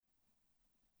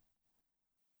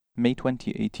May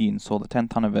 2018 saw the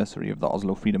 10th anniversary of the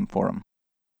Oslo Freedom Forum.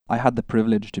 I had the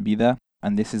privilege to be there,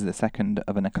 and this is the second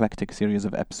of an eclectic series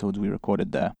of episodes we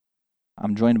recorded there.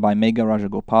 I'm joined by Megha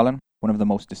Rajagopalan, one of the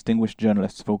most distinguished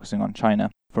journalists focusing on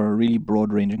China, for a really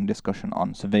broad-ranging discussion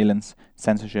on surveillance,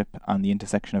 censorship, and the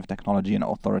intersection of technology and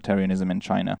authoritarianism in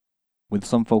China, with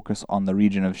some focus on the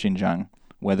region of Xinjiang,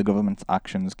 where the government's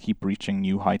actions keep reaching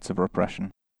new heights of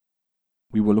repression.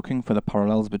 We were looking for the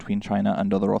parallels between China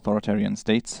and other authoritarian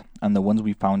states, and the ones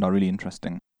we found are really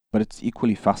interesting. But it's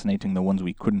equally fascinating the ones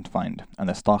we couldn't find, and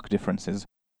the stark differences.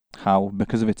 How,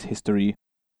 because of its history,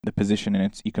 the position in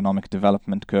its economic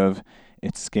development curve,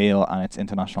 its scale, and its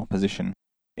international position,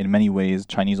 in many ways,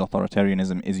 Chinese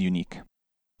authoritarianism is unique.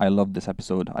 I loved this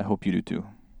episode. I hope you do too.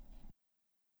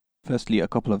 Firstly, a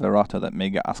couple of errata that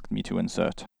Megha asked me to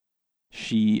insert.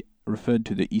 She referred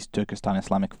to the East Turkestan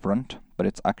Islamic Front, but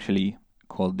it's actually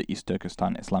called the East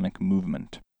Turkestan Islamic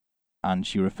Movement. And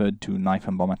she referred to knife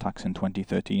and bomb attacks in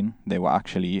 2013. They were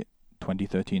actually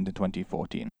 2013 to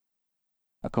 2014.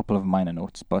 A couple of minor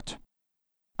notes, but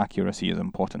accuracy is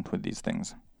important with these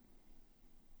things.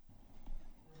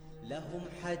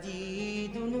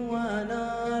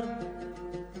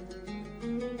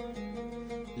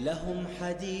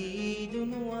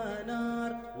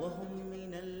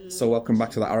 So welcome back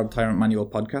to the Arab Tyrant Manual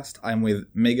podcast. I'm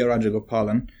with Megha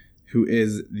Rajagopalan, who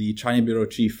is the China Bureau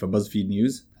Chief for BuzzFeed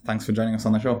News. Thanks for joining us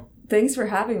on the show. Thanks for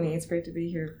having me. It's great to be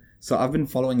here. So I've been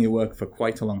following your work for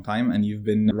quite a long time, and you've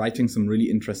been writing some really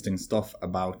interesting stuff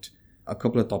about a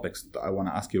couple of topics that I want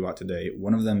to ask you about today.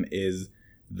 One of them is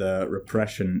the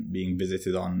repression being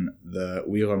visited on the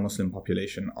Uyghur Muslim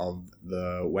population of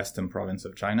the western province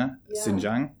of China,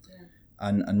 Xinjiang. Yeah.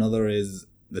 And another is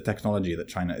the technology that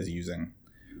China is using.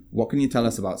 What can you tell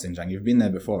us about Xinjiang? You've been there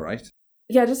before, right?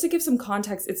 Yeah, just to give some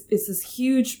context, it's this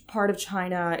huge part of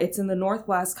China. It's in the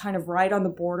northwest, kind of right on the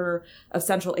border of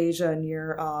Central Asia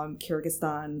near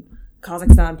Kyrgyzstan,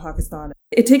 Kazakhstan, Pakistan.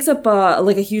 It takes up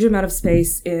a huge amount of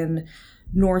space in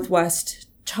northwest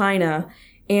China,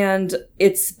 and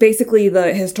it's basically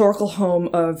the historical home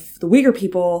of the Uyghur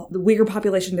people. The Uyghur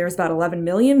population there is about 11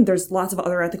 million. There's lots of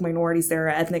other ethnic minorities there,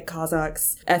 ethnic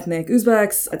Kazakhs, ethnic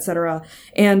Uzbeks, etc.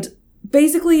 And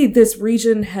basically this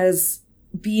region has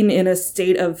been in a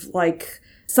state of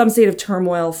some state of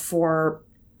turmoil for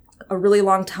a really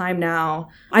long time now.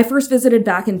 I first visited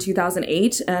back in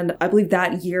 2008, and I believe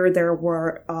that year there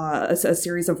were a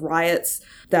series of riots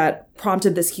that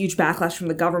prompted this huge backlash from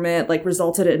the government,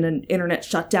 resulted in an internet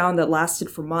shutdown that lasted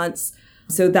for months.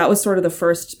 So that was sort of the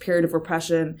first period of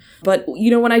repression. But,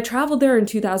 when I traveled there in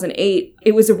 2008,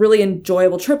 it was a really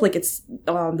enjoyable trip. It's,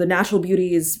 the natural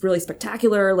beauty is really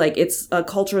spectacular. It's a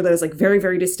culture that is very,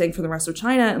 very distinct from the rest of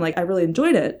China. And I really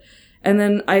enjoyed it. And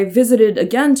then I visited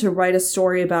again to write a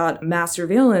story about mass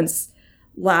surveillance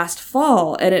last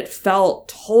fall. And it felt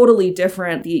totally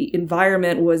different. The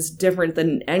environment was different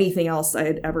than anything else I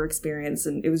had ever experienced.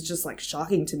 And it was just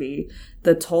shocking to me,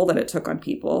 the toll that it took on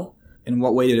people. In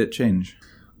what way did it change?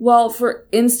 Well, for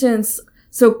instance,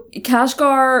 so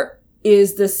Kashgar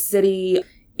is this city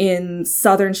in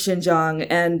southern Xinjiang,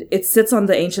 and it sits on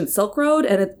the ancient Silk Road,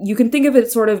 and you can think of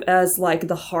it sort of as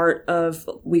the heart of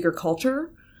Uyghur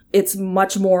culture. It's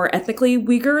much more ethnically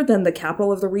Uyghur than the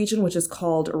capital of the region, which is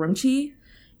called Urumqi.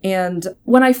 And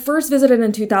when I first visited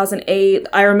in 2008,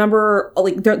 I remember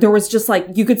there was just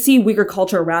you could see Uyghur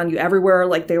culture around you everywhere.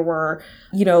 There were,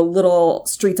 little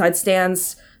street side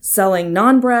stands selling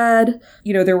naan bread.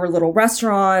 There were little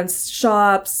restaurants,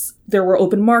 shops. There were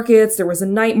open markets. There was a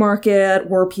night market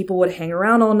where people would hang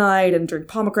around all night and drink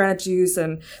pomegranate juice.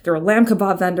 And there were lamb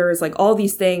kebab vendors, all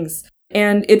these things.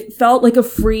 And it felt like a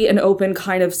free and open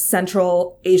kind of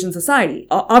Central Asian society.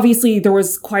 Obviously, there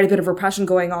was quite a bit of repression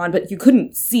going on, but you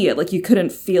couldn't see it. You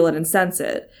couldn't feel it and sense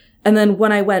it. And then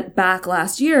when I went back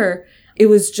last year, it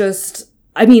was just,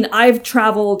 I've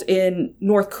traveled in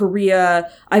North Korea.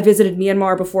 I visited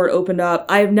Myanmar before it opened up.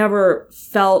 I've never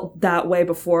felt that way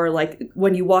before.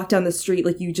 When you walk down the street,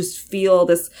 you just feel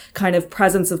this kind of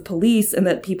presence of police and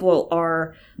that people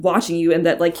are watching you and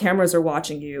that cameras are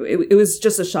watching you. It was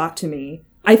just a shock to me.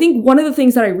 I think one of the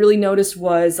things that I really noticed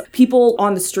was people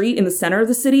on the street in the center of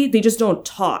the city, they just don't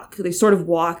talk. They sort of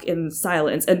walk in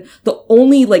silence. And the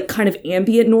only kind of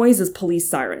ambient noise is police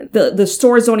siren. The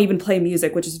stores don't even play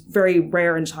music, which is very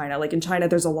rare in China. In China,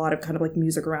 there's a lot of kind of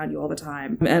music around you all the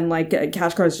time. And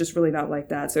Kashgar is just really not like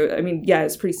that. So,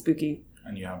 it's pretty spooky.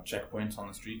 And you have checkpoints on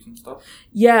the streets and stuff?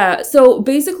 Yeah. So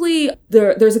basically,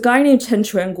 there's a guy named Chen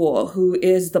Quanguo who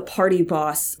is the party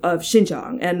boss of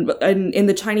Xinjiang. And in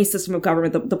the Chinese system of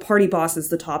government, the party boss is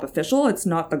the top official. It's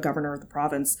not the governor of the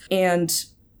province. And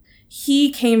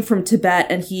He came from Tibet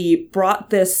and he brought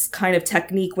this kind of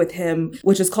technique with him,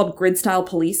 which is called grid style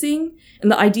policing.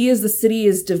 And the idea is the city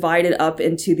is divided up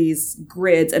into these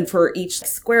grids, and for each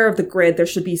square of the grid, there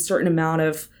should be a certain amount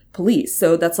of police.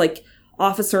 So that's like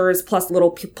officers plus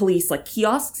little police, like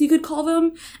kiosks, you could call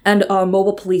them, and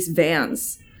mobile police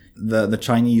vans. The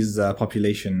Chinese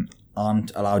population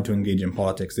aren't allowed to engage in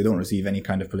politics. They don't receive any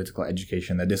kind of political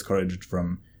education. They're discouraged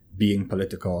from being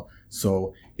political.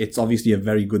 So it's obviously a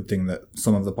very good thing that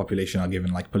some of the population are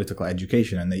given like political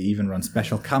education, and they even run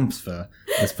special camps for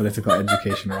this political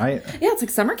education, right? Yeah, it's like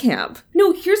summer camp.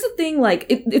 No, here's the thing, like,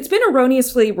 it's been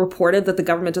erroneously reported that the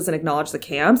government doesn't acknowledge the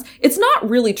camps. It's not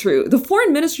really true. The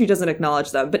foreign ministry doesn't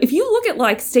acknowledge them. But if you look at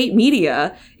like state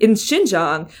media in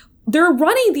Xinjiang, they're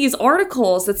running these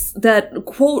articles that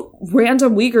quote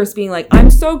random Uyghurs being like, I'm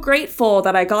so grateful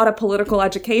that I got a political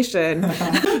education.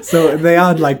 So they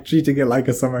are like treating it like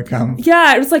a summer camp.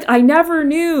 Yeah, it was like, I never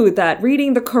knew that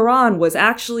reading the Quran was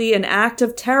actually an act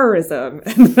of terrorism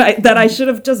and that I should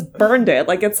have just burned it.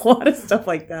 Like, it's a lot of stuff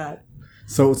like that.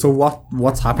 So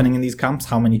what's happening in these camps?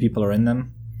 How many people are in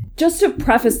them? Just to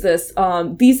preface this,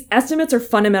 these estimates are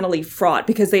fundamentally fraught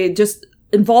because they just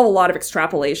involve a lot of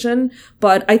extrapolation,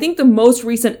 but I think the most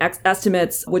recent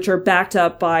estimates, which are backed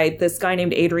up by this guy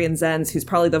named Adrian Zenz, who's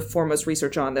probably the foremost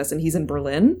researcher on this, and he's in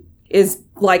Berlin, is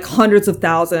like hundreds of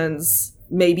thousands,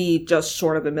 maybe just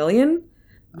short of 1 million.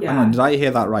 Yeah. Hang on, did I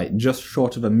hear that right? Just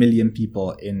short of 1 million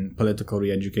people in political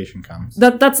re-education camps?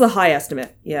 That's the high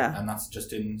estimate, yeah. And that's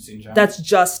just in Xinjiang? That's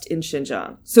just in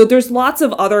Xinjiang. So there's lots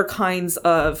of other kinds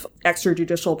of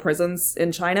extrajudicial prisons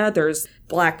in China. There's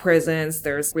black prisons,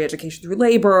 there's re-education through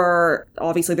labor.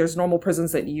 Obviously, there's normal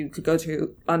prisons that you could go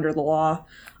to under the law.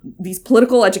 These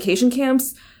political education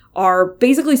camps are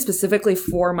basically specifically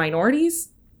for minorities.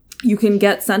 You can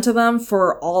get sent to them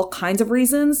for all kinds of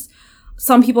reasons.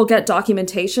 Some people get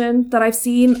documentation that I've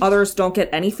seen. Others don't get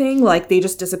anything. Like, they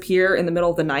just disappear in the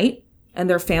middle of the night and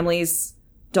their families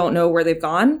don't know where they've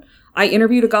gone. I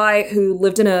interviewed a guy who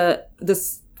lived in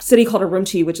this city called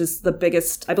Urumqi, which is the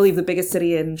biggest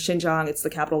city in Xinjiang. It's the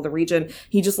capital of the region.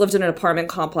 He just lived in an apartment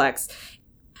complex.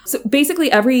 So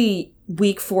basically every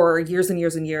week for years and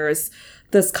years and years,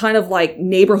 this kind of like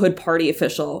neighborhood party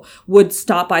official would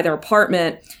stop by their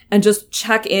apartment and just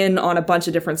check in on a bunch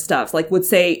of different stuff. Like, would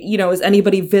say, you know, is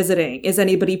anybody visiting? Is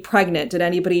anybody pregnant? Did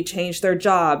anybody change their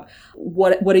job?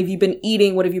 What have you been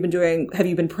eating? What have you been doing? Have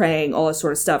you been praying? All this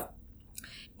sort of stuff.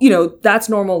 You know, that's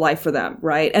normal life for them,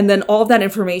 right? And then all of that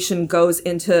information goes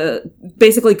to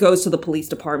the police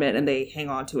department and they hang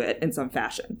on to it in some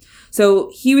fashion. So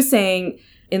he was saying,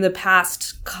 in the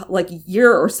past, like,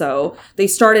 year or so, they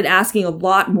started asking a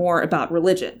lot more about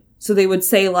religion. So they would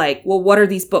say, like, well, what are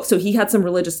these books? So he had some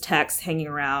religious texts hanging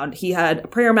around. He had a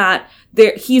prayer mat.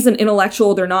 He's an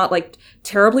intellectual. They're not, like,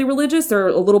 terribly religious. They're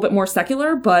a little bit more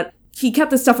secular, but he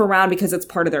kept this stuff around because it's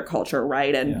part of their culture,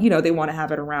 right? And, you know, they want to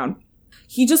have it around.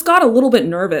 He just got a little bit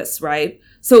nervous, right?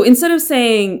 So instead of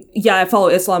saying, yeah, I follow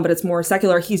Islam, but it's more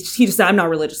secular, he just said, I'm not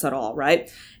religious at all,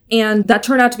 right? And that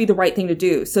turned out to be the right thing to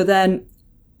do. So then,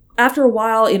 after a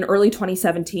while, in early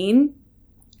 2017,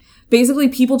 basically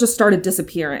people just started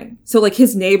disappearing. So like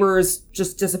his neighbors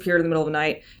just disappeared in the middle of the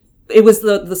night. It was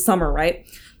the summer, right?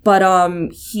 But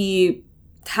he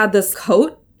had this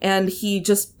coat and he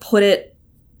just put it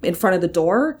in front of the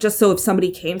door just so if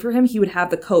somebody came for him, he would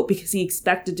have the coat because he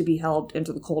expected to be held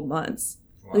into the cold months.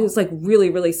 Wow. It was like really,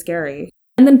 really scary.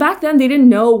 And then back then they didn't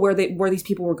know where these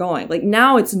people were going. Like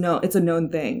now it's a known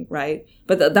thing, right?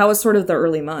 But that was sort of the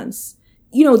early months.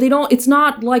 You know, it's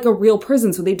not like a real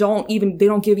prison. So they don't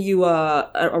give you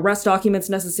arrest documents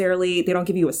necessarily. They don't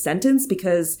give you a sentence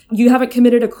because you haven't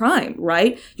committed a crime,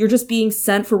 right? You're just being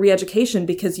sent for re-education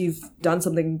because you've done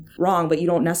something wrong, but you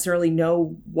don't necessarily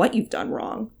know what you've done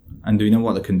wrong. And do you know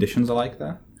what the conditions are like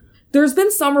there? There's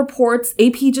been some reports.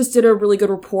 AP just did a really good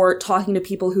report talking to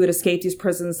people who had escaped these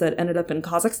prisons that ended up in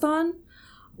Kazakhstan.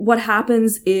 What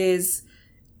happens is,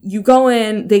 you go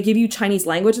in, they give you Chinese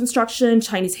language instruction,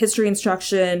 Chinese history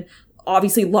instruction,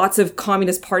 obviously lots of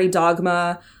Communist Party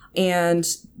dogma, and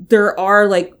there are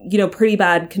like, you know, pretty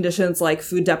bad conditions like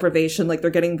food deprivation, like they're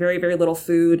getting very, very little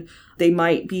food. They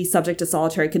might be subject to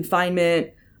solitary confinement.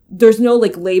 There's no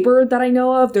like labor that I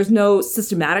know of. There's no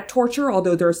systematic torture,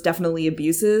 although there's definitely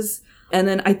abuses. And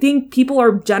then I think people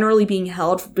are generally being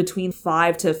held for between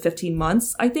 5 to 15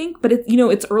 months, I think. But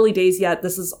it's early days yet.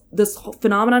 This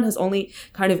phenomenon has only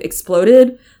kind of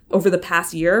exploded over the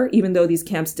past year, even though these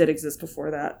camps did exist before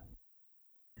that.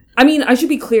 I mean, I should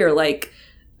be clear,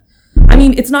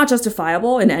 it's not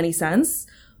justifiable in any sense,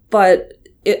 but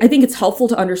I think it's helpful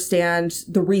to understand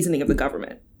the reasoning of the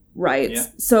government. Right. Yeah.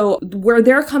 So where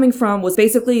they're coming from was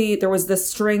basically there was this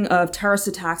string of terrorist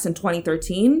attacks in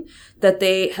 2013 that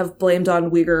they have blamed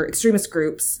on Uyghur extremist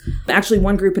groups. Actually,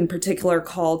 one group in particular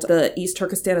called the East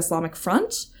Turkestan Islamic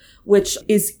Front, which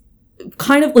is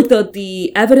kind of like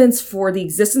the evidence for the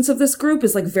existence of this group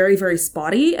is like very, very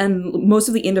spotty. And most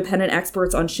of the independent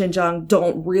experts on Xinjiang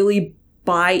don't really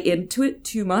buy into it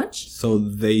too much. So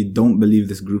they don't believe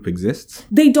this group exists?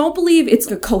 They don't believe it's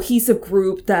a cohesive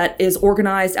group that is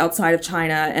organized outside of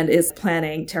China and is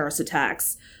planning terrorist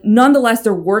attacks. Nonetheless,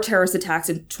 there were terrorist attacks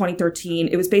in 2013.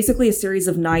 It was basically a series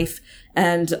of knife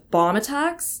and bomb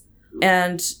attacks.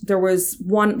 And there was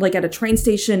one like at a train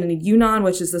station in Yunnan,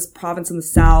 which is this province in the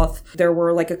south. There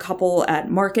were like a couple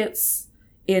at markets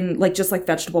in like just like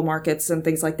vegetable markets and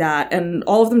things like that. And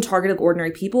all of them targeted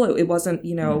ordinary people. It wasn't,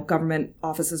 government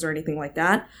offices or anything like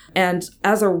that. And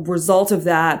as a result of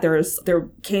that, there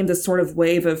came this sort of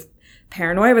wave of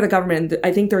paranoia by the government.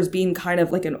 I think there's been kind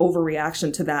of like an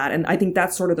overreaction to that. And I think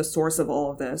that's sort of the source of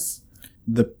all of this.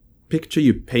 The picture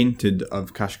you painted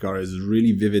of Kashgar is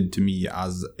really vivid to me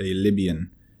as a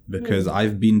Libyan, because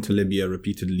I've been to Libya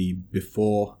repeatedly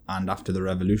before and after the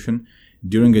revolution.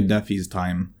 During Gaddafi's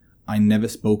time, I never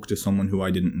spoke to someone who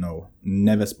I didn't know,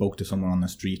 never spoke to someone on the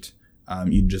street.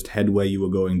 You'd just head where you were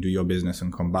going, do your business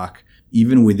and come back.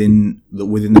 Even within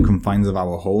the confines of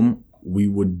our home, we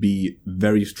would be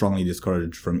very strongly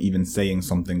discouraged from even saying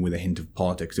something with a hint of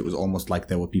politics. It was almost like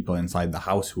there were people inside the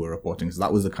house who were reporting. So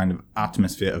that was the kind of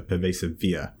atmosphere of pervasive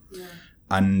fear. Yeah.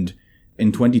 And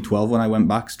in 2012, when I went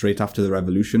back straight after the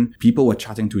revolution, people were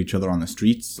chatting to each other on the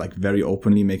streets, like very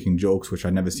openly making jokes, which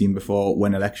I'd never seen before.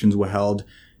 When elections were held,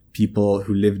 people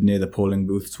who lived near the polling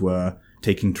booths were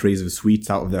taking trays of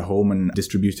sweets out of their home and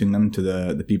distributing them to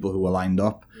the people who were lined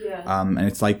up. Yeah. And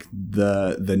it's like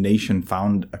the nation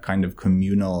found a kind of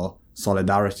communal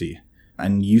solidarity.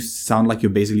 And you sound like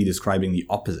you're basically describing the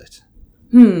opposite.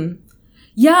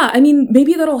 Yeah, I mean,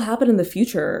 maybe that'll happen in the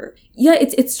future. Yeah,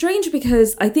 it's strange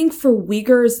because I think for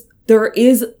Uyghurs, there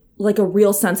is like a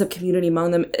real sense of community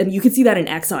among them. And you can see that in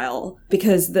exile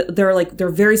because they're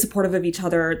very supportive of each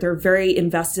other. They're very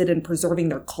invested in preserving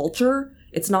their culture.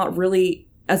 It's not really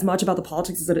as much about the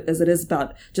politics as it is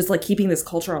about just like keeping this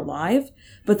culture alive.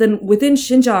 But then within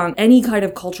Xinjiang, any kind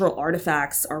of cultural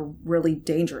artifacts are really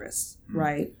dangerous,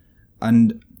 right?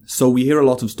 And so we hear a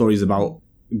lot of stories about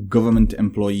government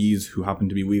employees who happen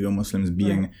to be Uyghur Muslims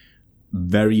being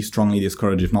very strongly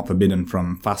discouraged, if not forbidden,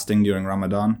 from fasting during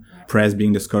Ramadan, prayers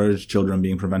being discouraged, children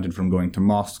being prevented from going to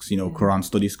mosques, Quran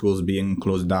study schools being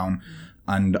closed down.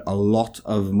 And a lot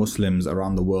of Muslims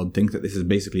around the world think that this is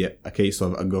basically a case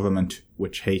of a government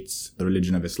which hates the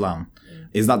religion of Islam.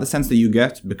 Is that the sense that you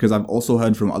get? Because I've also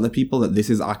heard from other people that this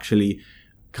is actually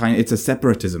it's a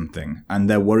separatism thing. And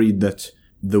they're worried that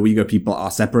the Uyghur people are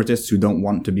separatists who don't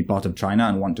want to be part of China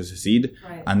and want to secede.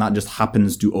 Right. And that just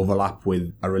happens to overlap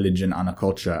with a religion and a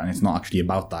culture. And it's not actually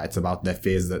about that. It's about their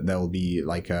fears that there will be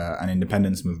like an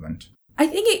independence movement. I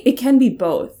think it can be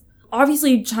both.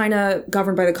 Obviously, China,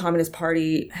 governed by the Communist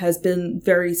Party, has been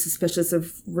very suspicious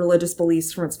of religious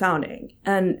beliefs from its founding.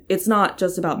 And it's not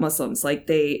just about Muslims. Like,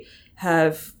 they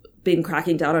have been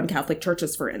cracking down on Catholic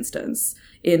churches, for instance,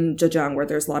 in Zhejiang, where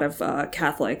there's a lot of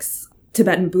Catholics.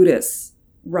 Tibetan Buddhists,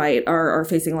 right, are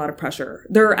facing a lot of pressure.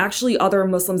 There are actually other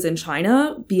Muslims in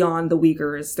China beyond the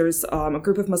Uyghurs. There's a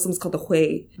group of Muslims called the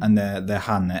Hui. And they're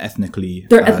Han, they're ethnically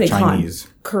Chinese.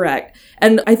 Han. Correct.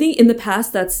 And I think in the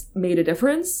past that's made a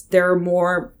difference. They're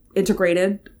more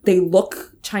integrated. They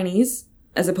look Chinese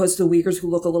as opposed to the Uyghurs who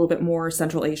look a little bit more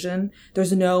Central Asian.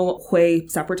 There's no Hui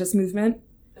separatist movement.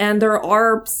 And there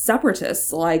are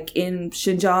separatists, like in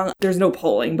Xinjiang, there's no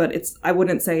polling, but I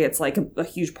wouldn't say it's like a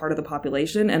huge part of the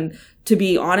population. And to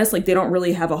be honest, like they don't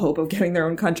really have a hope of getting their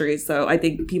own country. So I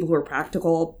think people who are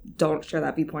practical don't share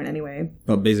that viewpoint anyway.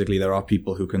 But basically there are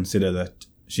people who consider that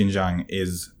Xinjiang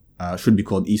should be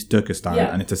called East Turkestan,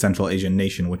 and it's a Central Asian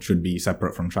nation which should be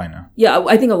separate from China. Yeah,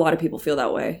 I think a lot of people feel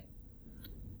that way.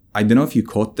 I don't know if you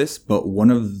caught this, but one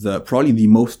of the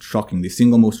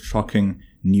single most shocking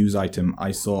news item I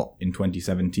saw in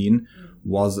 2017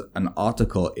 was an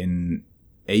article in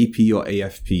AP or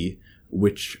AFP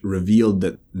which revealed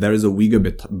that there is a Uyghur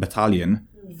battalion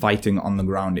fighting on the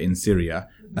ground in Syria,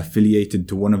 affiliated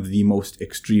to one of the most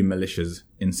extreme militias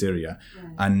in Syria.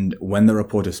 Right. And when the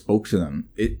reporter spoke to them,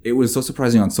 it was so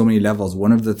surprising on so many levels.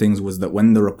 One of the things was that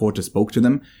when the reporter spoke to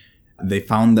them, they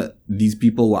found that these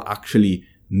people were actually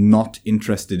not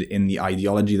interested in the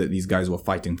ideology that these guys were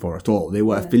fighting for at all. They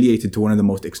were affiliated to one of the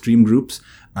most extreme groups,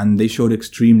 and they showed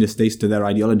extreme distaste to their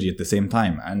ideology at the same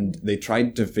time. And they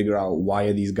tried to figure out, why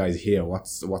are these guys here?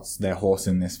 What's their horse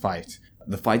in this fight?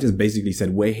 The fighters basically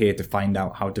said, we're here to find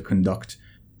out how to conduct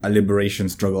a liberation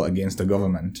struggle against the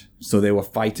government. So they were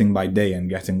fighting by day and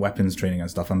getting weapons training and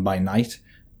stuff. And by night,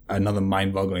 another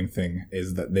mind-boggling thing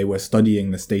is that they were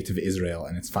studying the state of Israel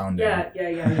and its founder.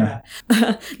 Yeah.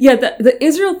 The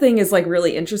Israel thing is like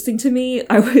really interesting to me.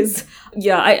 I've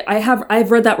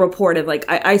read that report and like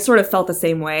I sort of felt the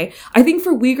same way. I think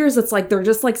for Uyghurs, it's like they're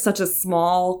just like such a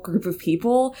small group of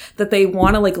people that they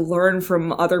want to like learn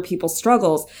from other people's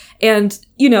struggles. And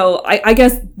you know, I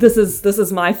guess this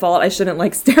is my fault. I shouldn't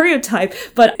like stereotype,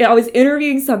 but I was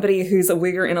interviewing somebody who's a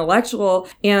Uyghur intellectual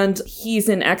and he's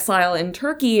in exile in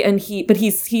Turkey. And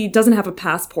he doesn't have a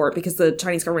passport because the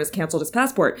Chinese government has canceled his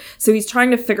passport. So he's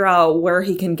trying to figure out where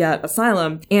he can get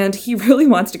asylum. And he really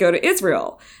wants to go to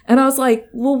Israel. And I was like,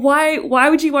 well, why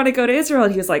would you want to go to Israel?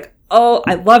 And he was like, oh,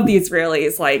 I love the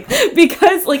Israelis. Like,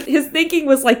 because like his thinking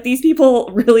was like, these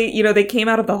people really, you know, they came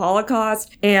out of the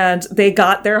Holocaust and they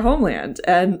got their homeland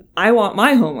and I want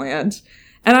my homeland.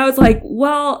 And I was like,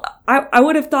 well, I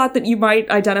would have thought that you might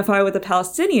identify with the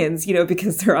Palestinians, you know,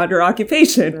 because they're under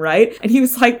occupation, right? And he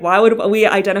was like, why would we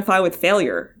identify with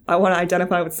failure? I want to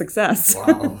identify with success.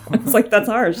 Wow. I was like, that's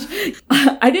harsh.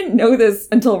 I didn't know this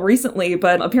until recently,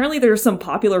 but apparently there's some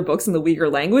popular books in the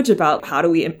Uyghur language about how do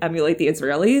we emulate the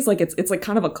Israelis. Like, it's like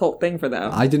kind of a cult thing for them.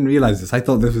 I didn't realize this. I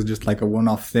thought this was just like a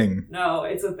one-off thing. No,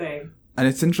 it's a thing. And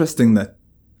it's interesting that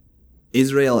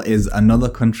Israel is another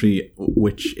country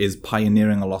which is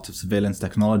pioneering a lot of surveillance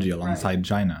technology alongside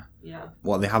China. Yeah.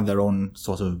 Well, they have their own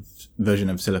sort of version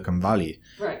of Silicon Valley.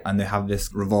 Right. And they have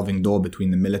this revolving door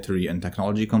between the military and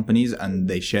technology companies, and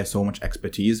they share so much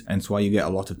expertise. And it's why you get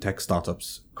a lot of tech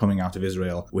startups coming out of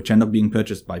Israel, which end up being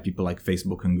purchased by people like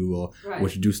Facebook and Google,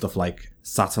 which do stuff like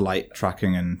satellite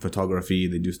tracking and photography.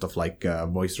 They do stuff like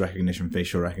voice recognition,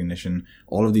 facial recognition,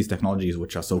 all of these technologies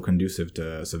which are so conducive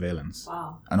to surveillance.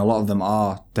 Wow. And a lot of them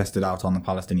are tested out on the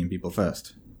Palestinian people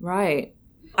first. Right.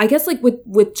 I guess like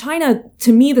with China,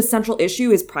 to me, the central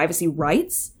issue is privacy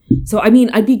rights. So, I mean,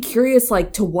 I'd be curious,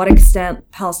 like, to what extent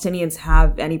Palestinians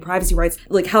have any privacy rights,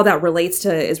 like how that relates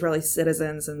to Israeli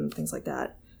citizens and things like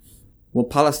that. Well,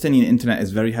 Palestinian internet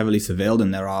is very heavily surveilled,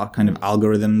 and there are kind of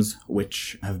algorithms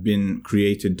which have been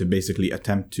created to basically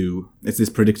attempt to, it's this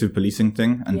predictive policing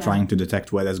thing and trying to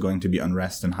detect where there's going to be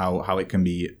unrest and how it can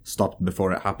be stopped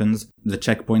before it happens. The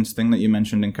checkpoints thing that you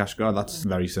mentioned in Kashgar, that's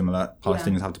very similar.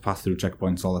 Palestinians have to pass through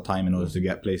checkpoints all the time in order to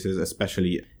get places,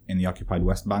 especially in the occupied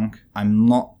West Bank. I'm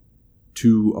not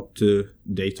too up to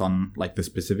date on like the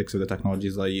specifics of the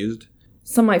technologies that I used.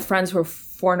 Some of my friends who are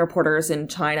foreign reporters in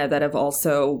China that have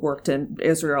also worked in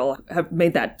Israel have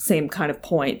made that same kind of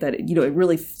point that, you know, it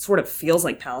really sort of feels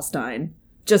like Palestine.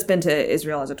 Just been to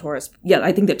Israel as a tourist. Yeah,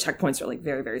 I think the checkpoints are like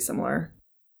very, very similar.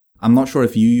 I'm not sure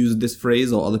if you used this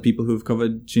phrase or other people who've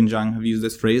covered Xinjiang have used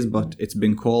this phrase, but it's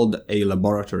been called a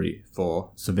laboratory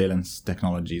for surveillance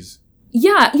technologies.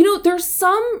 Yeah, you know, there's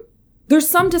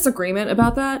some disagreement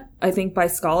about that, I think, by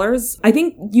scholars. I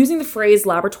think using the phrase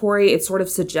laboratory, it sort of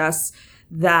suggests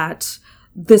that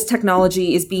this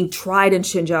technology is being tried in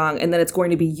Xinjiang and then it's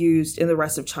going to be used in the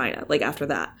rest of China, like after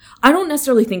that. I don't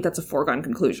necessarily think that's a foregone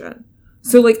conclusion.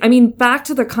 So, like, I mean, back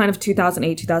to the kind of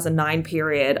 2008, 2009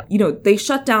 period, you know, they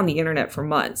shut down the internet for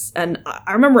months. And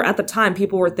I remember at the time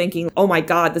people were thinking, oh my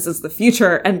God, this is the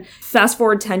future. And fast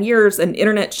forward 10 years and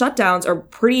internet shutdowns are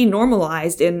pretty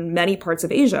normalized in many parts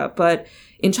of Asia. But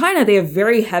in China, they have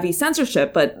very heavy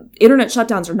censorship, but internet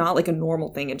shutdowns are not like a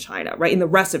normal thing in China, right? In the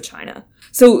rest of China.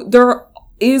 So there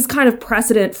is kind of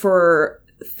precedent for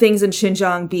things in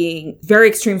Xinjiang being very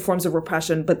extreme forms of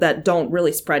repression, but that don't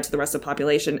really spread to the rest of the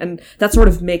population. And that sort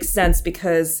of makes sense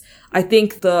because I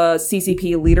think the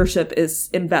CCP leadership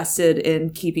is invested in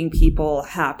keeping people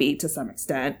happy to some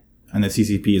extent. And the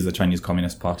CCP is the Chinese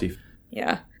Communist Party.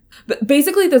 Yeah. But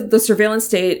basically, the surveillance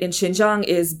state in Xinjiang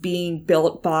is being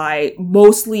built by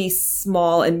mostly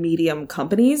small and medium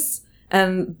companies.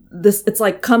 And it's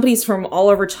like companies from all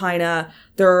over China.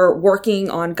 They're working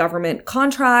on government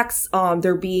contracts.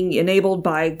 They're being enabled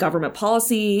by government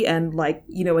policy and like,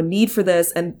 you know, a need for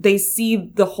this. And they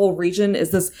see the whole region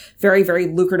as this very, very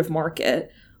lucrative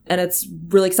market. And it's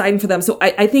really exciting for them. So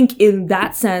I think in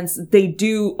that sense, they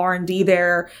do R&D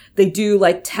there. They do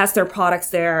like test their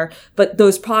products there, but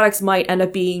those products might end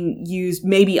up being used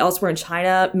maybe elsewhere in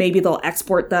China. Maybe they'll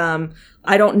export them.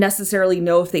 I don't necessarily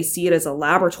know if they see it as a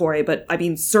laboratory, but I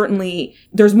mean, certainly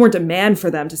there's more demand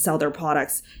for them to sell their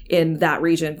products in that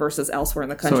region versus elsewhere in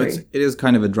the country. So it is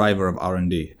kind of a driver of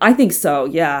R&D. I think so.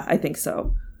 Yeah, I think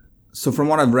so. So from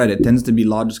what I've read, it tends to be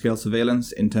large-scale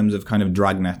surveillance in terms of kind of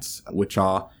dragnets, which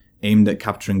are aimed at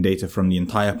capturing data from the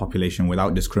entire population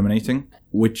without discriminating,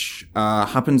 which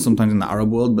happens sometimes in the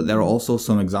Arab world, but there are also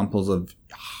some examples of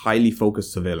highly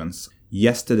focused surveillance.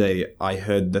 Yesterday, I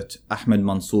heard that Ahmed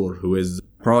Mansour, who is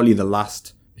probably the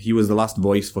last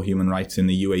voice for human rights in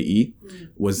the UAE,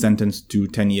 was sentenced to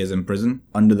 10 years in prison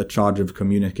under the charge of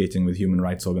communicating with human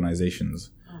rights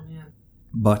organizations. Oh, man.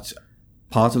 But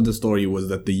part of the story was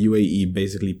that the UAE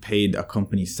basically paid a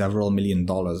company several $1 million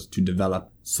to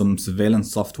develop some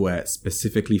surveillance software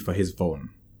specifically for his phone.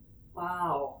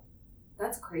 Wow.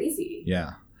 That's crazy.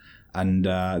 Yeah. And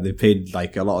they paid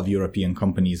like a lot of European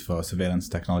companies for surveillance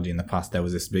technology in the past. There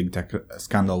was this big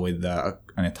scandal with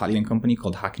an Italian company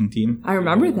called Hacking Team. I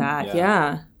remember that,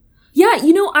 yeah. Yeah,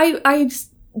 you know, I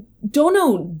don't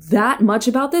know that much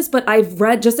about this, but I've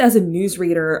read, just as a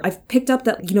newsreader, I've picked up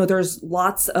that, you know, there's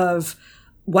lots of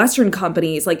Western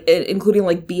companies, like including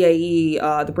like BAE,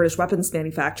 the British weapons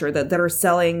manufacturer, that are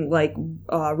selling like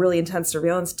really intense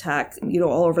surveillance tech, you know,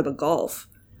 all over the Gulf.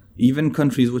 Even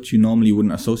countries which you normally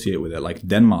wouldn't associate with it, like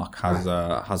Denmark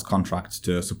has contracts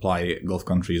to supply Gulf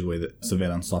countries with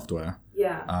surveillance software.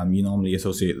 Yeah. You normally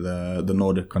associate the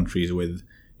Nordic countries with,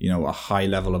 you know, a high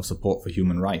level of support for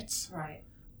human rights. Right.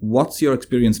 What's your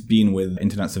experience been with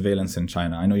internet surveillance in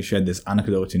China? I know you shared this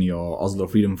anecdote in your Oslo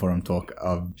Freedom Forum talk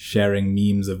of sharing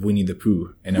memes of Winnie the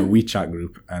Pooh in a WeChat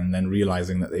group and then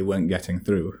realizing that they weren't getting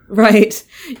through. Right.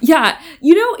 Yeah.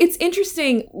 You know, it's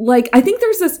interesting. Like, I think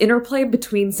there's this interplay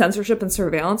between censorship and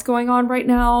surveillance going on right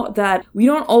now that we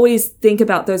don't always think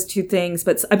about those two things.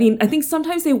 But I mean, I think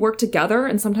sometimes they work together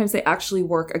and sometimes they actually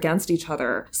work against each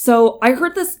other. So I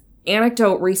heard this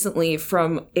anecdote recently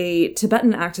from a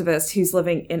Tibetan activist who's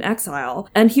living in exile,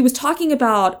 and he was talking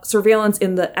about surveillance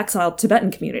in the exiled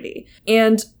Tibetan community.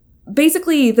 And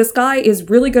basically, this guy is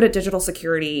really good at digital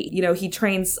security. You know, he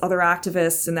trains other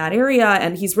activists in that area,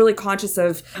 and he's really conscious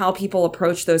of how people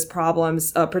approach those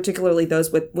problems, particularly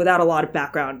those without a lot of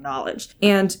background knowledge.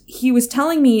 And he was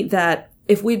telling me that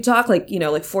if we talk like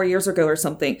 4 years ago or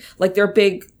something, like their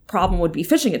big problem would be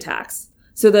phishing attacks.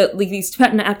 So that like these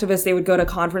Tibetan activists, they would go to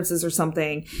conferences or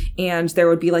something, and there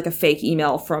would be like a fake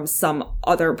email from some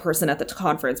other person at the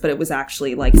conference, but it was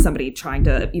actually like somebody trying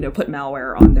to, you know, put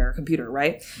malware on their computer,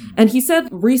 right? Mm-hmm. And he said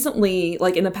recently,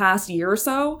 like in the past year or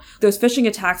so, those phishing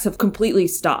attacks have completely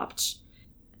stopped.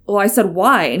 Well, I said,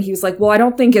 why? And he was like, well, I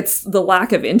don't think it's the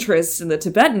lack of interest in the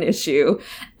Tibetan issue.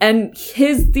 And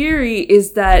his theory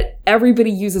is that everybody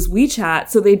uses WeChat,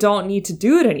 so they don't need to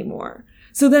do it anymore.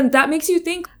 So then that makes you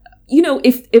think, you know,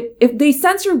 if they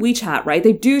censor WeChat, right,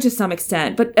 they do to some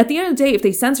extent. But at the end of the day, if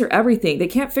they censor everything, they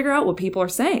can't figure out what people are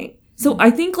saying. So I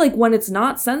think like when it's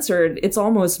not censored, it's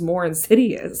almost more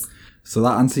insidious. So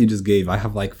that answer you just gave, I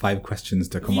have like 5 questions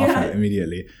to come off it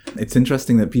immediately. It's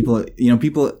interesting that people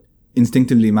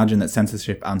instinctively imagine that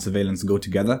censorship and surveillance go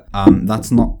together.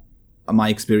 That's not my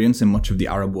experience in much of the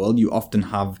Arab world. You often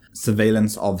have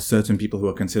surveillance of certain people who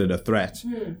are considered a threat.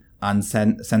 And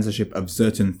censorship of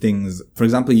certain things. For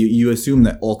example, you assume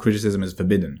that all criticism is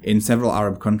forbidden. In several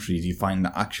Arab countries, you find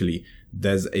that actually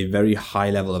there's a very high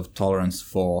level of tolerance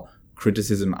for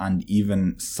criticism and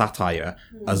even satire,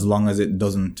 as long as it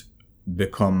doesn't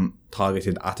become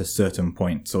targeted at a certain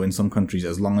point. So in some countries,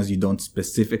 as long as you don't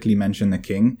specifically mention the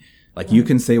king, like you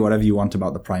can say whatever you want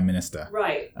about the prime minister.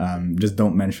 Right. Just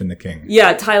don't mention the king.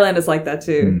 Yeah, Thailand is like that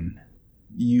too.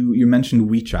 You mentioned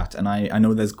WeChat, and I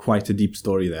know there's quite a deep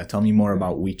story there. Tell me more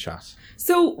about WeChat.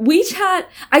 So WeChat,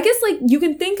 I guess like you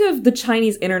can think of the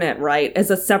Chinese internet, right, as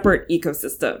a separate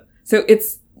ecosystem. So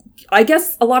it's, I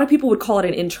guess a lot of people would call it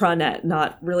an intranet,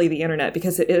 not really the internet,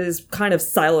 because it is kind of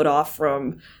siloed off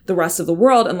from the rest of the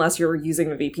world unless you're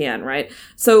using a VPN, right?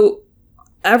 So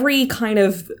every kind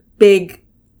of big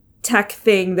tech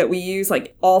thing that we use,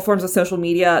 like all forms of social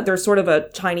media, there's sort of a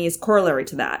Chinese corollary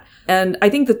to that. And I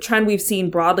think the trend we've seen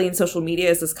broadly in social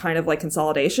media is this kind of like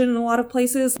consolidation in a lot of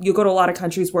places. You go to a lot of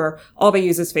countries where all they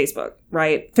use is Facebook,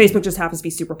 right? Facebook just happens to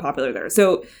be super popular there.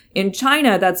 So in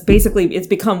China, that's basically, it's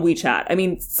become WeChat. I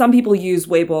mean, some people use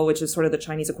Weibo, which is sort of the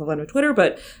Chinese equivalent of Twitter,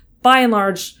 but by and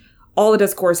large, all the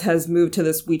discourse has moved to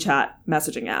this WeChat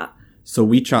messaging app. So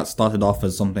WeChat started off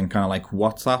as something kind of like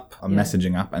WhatsApp, a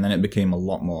messaging app, and then it became a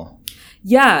lot more.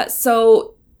 Yeah,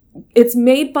 so it's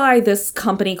made by this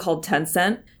company called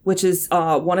Tencent, which is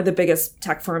one of the biggest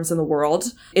tech firms in the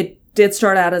world. It did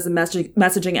start out as a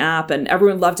messaging app, and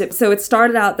everyone loved it. So it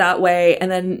started out that way, and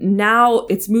then now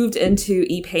it's moved into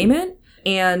e-payment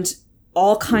and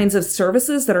all kinds of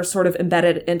services that are sort of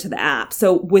embedded into the app.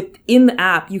 So within the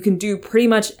app, you can do pretty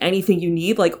much anything you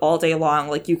need, like all day long.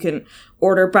 Like you can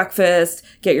order breakfast,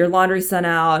 get your laundry sent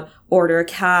out, order a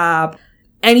cab,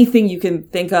 anything you can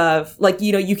think of. Like,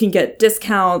 you know, you can get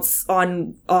discounts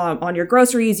on your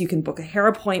groceries. You can book a hair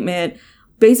appointment.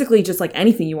 Basically, just like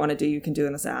anything you want to do, you can do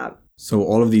in this app. So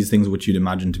all of these things which you'd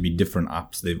imagine to be different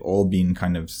apps, they've all been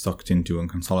kind of sucked into and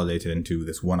consolidated into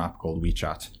this one app called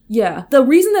WeChat. Yeah. The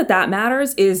reason that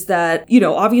matters is that, you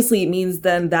know, obviously it means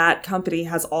then that company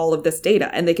has all of this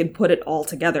data and they can put it all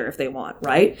together if they want,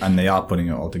 right? And they are putting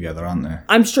it all together, aren't they?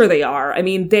 I'm sure they are. I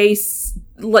mean, they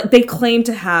claim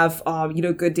to have, you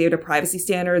know, good data privacy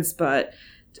standards, but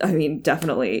I mean,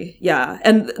 definitely. Yeah.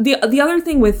 And the other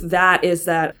thing with that is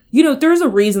that, you know, there's a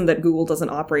reason that Google doesn't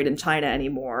operate in China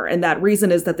anymore. And that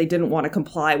reason is that they didn't want to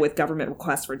comply with government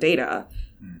requests for data.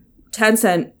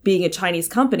 Tencent, being a Chinese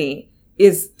company,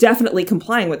 is definitely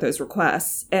complying with those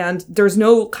requests. And there's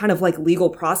no kind of like legal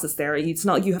process there. It's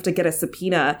not like you have to get a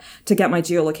subpoena to get my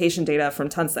geolocation data from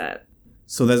Tencent.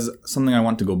 So there's something I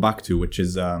want to go back to, which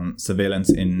is surveillance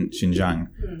in Xinjiang.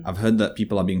 I've heard that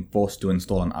people are being forced to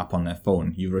install an app on their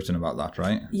phone. You've written about that,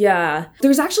 right? Yeah.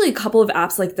 There's actually a couple of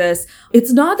apps like this.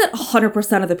 It's not that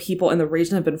 100% of the people in the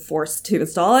region have been forced to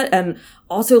install it. And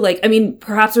also, like, I mean,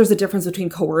 perhaps there's a difference between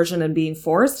coercion and being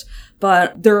forced,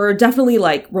 but there are definitely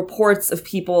like reports of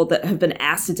people that have been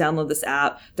asked to download this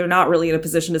app. They're not really in a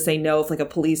position to say no if like a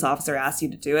police officer asks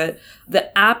you to do it.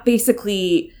 The app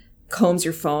basically combs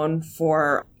your phone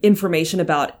for information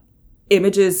about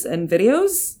images and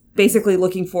videos, basically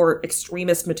looking for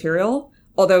extremist material.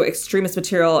 Although extremist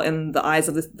material in the eyes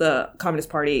of the Communist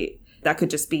Party, that could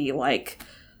just be like,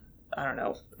 I don't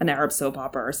know, an Arab soap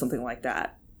opera or something like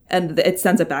that. And it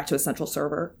sends it back to a central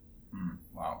server.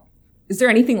 Wow. Is there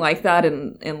anything like that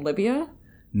in Libya?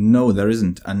 No, there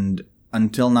isn't. And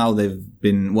until now, there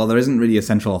isn't really a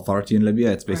central authority in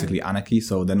Libya. It's basically anarchy,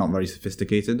 so they're not very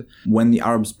sophisticated. When the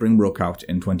Arab Spring broke out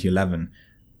in 2011,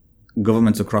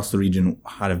 governments across the region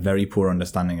had a very poor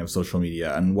understanding of social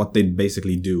media. And what they'd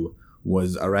basically do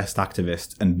was arrest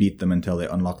activists and beat them until they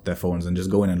unlocked their phones and just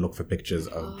go in and look for pictures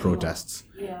of protests.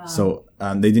 Yeah. So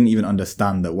they didn't even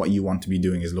understand that what you want to be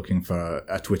doing is looking for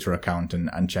a Twitter account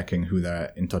and checking who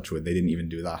they're in touch with. They didn't even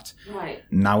do that. Right.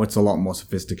 Now it's a lot more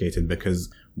sophisticated because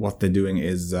what they're doing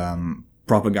is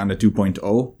propaganda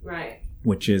 2.0, Right.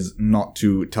 which is not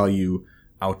to tell you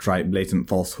outright blatant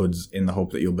falsehoods in the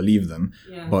hope that you'll believe them,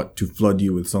 but to flood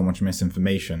you with so much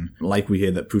misinformation, like we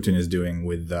hear that Putin is doing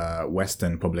with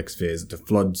Western public spheres, to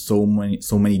flood so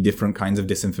many different kinds of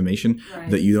disinformation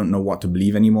that you don't know what to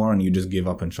believe anymore and you just give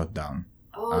up and shut down.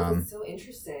 Oh, that's so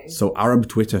interesting. So Arab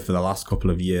Twitter for the last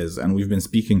couple of years, and we've been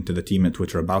speaking to the team at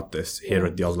Twitter about this here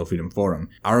at the Oslo Freedom Forum,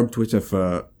 Arab Twitter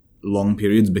for long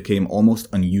periods became almost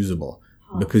unusable.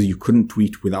 Because you couldn't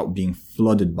tweet without being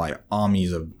flooded by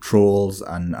armies of trolls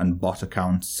and bot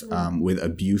accounts with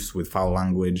abuse, with foul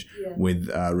language, with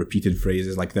repeated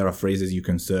phrases. Like there are phrases you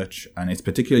can search, and it's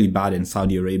particularly bad in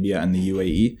Saudi Arabia and the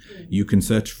UAE. You can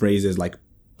search phrases like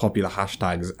popular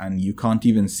hashtags and you can't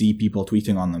even see people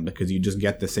tweeting on them because you just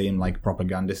get the same like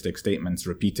propagandistic statements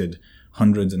repeated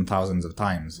hundreds and thousands of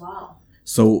times. Wow.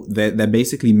 So they're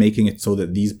basically making it so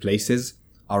that these places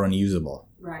are unusable.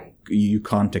 Right. You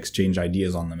can't exchange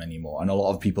ideas on them anymore. And a lot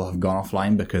of people have gone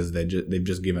offline because they've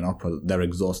just given up or they're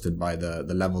exhausted by the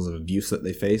levels of abuse that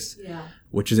they face. Yeah.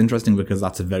 Which is interesting because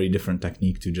that's a very different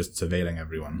technique to just surveilling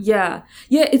everyone. Yeah.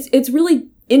 Yeah, it's really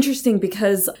interesting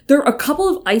because there are a couple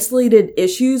of isolated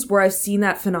issues where I've seen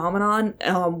that phenomenon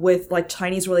with like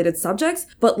Chinese related subjects,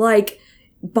 but like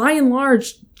by and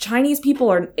large, Chinese people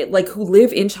are like who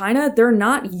live in China, they're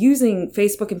not using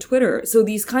Facebook and Twitter. So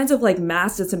these kinds of like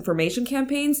mass disinformation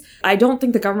campaigns, I don't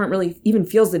think the government really even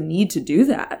feels the need to do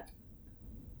that.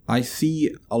 I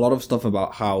see a lot of stuff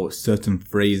about how certain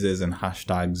phrases and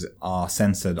hashtags are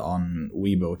censored on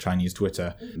Weibo, Chinese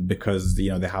Twitter, because,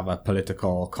 you know, they have a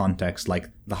political context,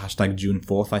 like the hashtag June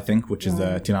 4th, I think, which is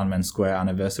the Tiananmen Square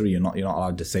anniversary. You're not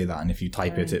allowed to say that. And if you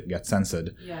type it gets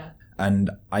censored. Yeah.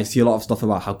 And I see a lot of stuff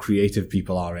about how creative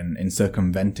people are in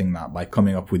circumventing that by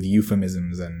coming up with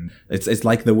euphemisms. And it's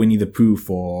like the Winnie the Pooh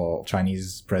for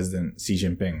Chinese President Xi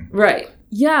Jinping. Right.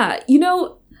 Yeah. You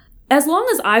know, as long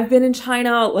as I've been in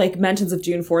China, like mentions of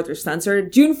June 4th are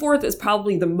censored. June 4th is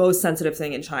probably the most sensitive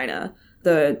thing in China,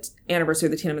 the anniversary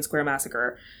of the Tiananmen Square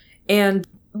massacre. And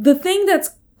the thing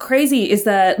that's crazy is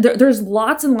that there's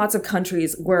lots and lots of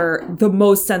countries where the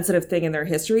most sensitive thing in their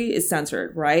history is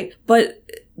censored, right? But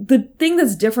the thing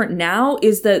that's different now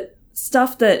is that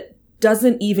stuff that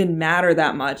doesn't even matter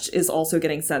that much is also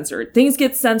getting censored. Things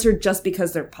get censored just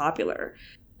because they're popular.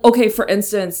 Okay, for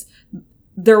instance,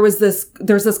 there's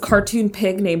this cartoon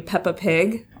pig named Peppa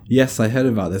Pig. Yes, I heard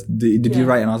about this. Did you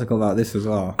write an article about this as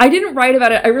well? I didn't write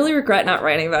about it. I really regret not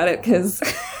writing about it because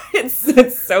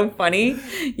It's so funny.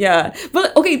 Yeah.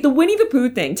 But okay, the Winnie the Pooh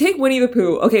thing. Take Winnie the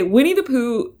Pooh. Okay, Winnie the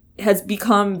Pooh has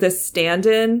become this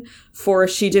stand-in for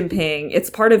Xi Jinping. It's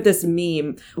part of this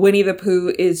meme. Winnie the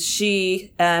Pooh is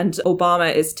Xi and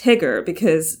Obama is Tigger,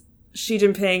 because Xi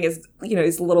Jinping is,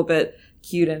 he's a little bit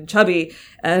cute and chubby,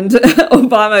 and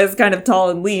Obama is kind of tall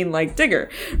and lean like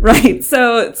Tigger, right?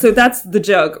 So that's the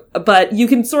joke. But you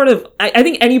can sort of, I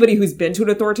think anybody who's been to an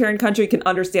authoritarian country can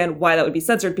understand why that would be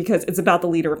censored, because it's about the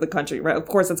leader of the country, right? Of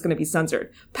course that's going to be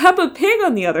censored. Peppa Pig,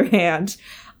 on the other hand,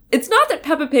 it's not that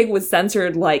Peppa Pig was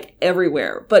censored like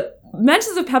everywhere, but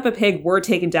mentions of Peppa Pig were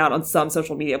taken down on some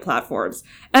social media platforms.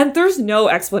 And there's no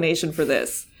explanation for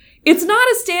this. It's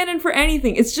not a stand-in for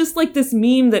anything. It's just like this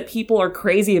meme that people are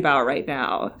crazy about right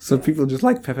now. So people just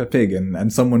like Peppa Pig,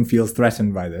 and someone feels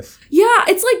threatened by this. Yeah,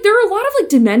 it's like there are a lot of like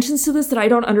dimensions to this that I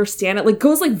don't understand. It like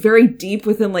goes like very deep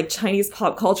within like Chinese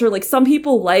pop culture. Like some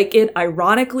people like it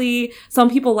ironically. Some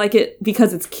people like it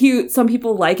because it's cute. Some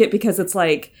people like it because it's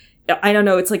like, I don't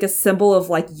know, it's like a symbol of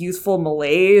like youthful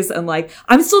malaise. And like,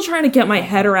 I'm still trying to get my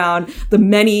head around the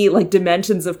many like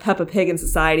dimensions of Peppa Pig in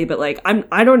society, but like,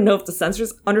 I don't know if the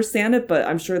censors understand it, but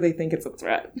I'm sure they think it's a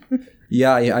threat.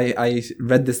 Yeah, I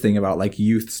read this thing about like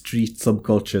youth street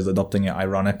subcultures adopting it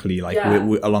ironically, like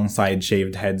alongside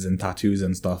shaved heads and tattoos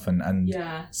and stuff. And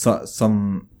so,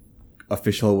 some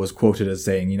official was quoted as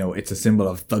saying, it's a symbol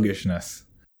of thuggishness.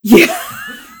 Yeah.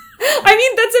 I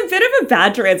mean, that's a bit of a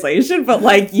bad translation, but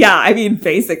like, yeah, I mean,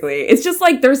 basically, it's just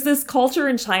like there's this culture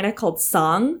in China called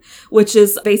Sang, which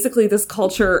is basically this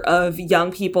culture of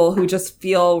young people who just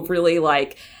feel really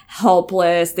like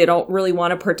helpless. They don't really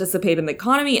want to participate in the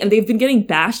economy. And they've been getting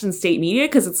bashed in state media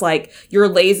because it's like, you're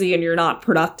lazy and you're not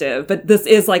productive. But this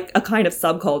is like a kind of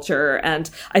subculture. And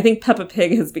I think Peppa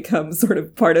Pig has become sort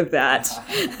of part of that.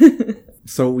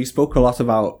 So we spoke a lot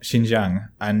about Xinjiang,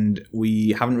 and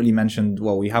we haven't really mentioned,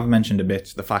 well, we have mentioned a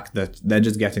bit the fact that they're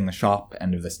just getting the sharp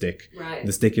end of the stick. Right.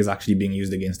 The stick is actually being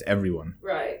used against everyone.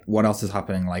 Right. What else is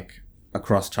happening like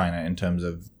across China in terms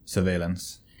of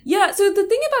surveillance? Yeah, so the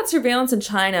thing about surveillance in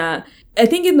China, I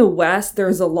think in the West,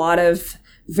 there's a lot of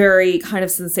very kind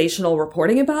of sensational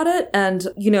reporting about it. And,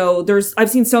 I've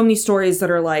seen so many stories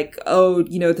that are like, oh,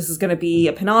 this is going to be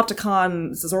a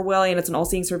panopticon, this is Orwellian, it's an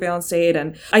all-seeing surveillance state.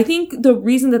 And I think the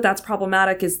reason that that's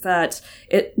problematic is that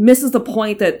it misses the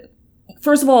point that,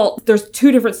 first of all, there's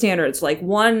two different standards. Like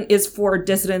one is for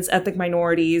dissidents, ethnic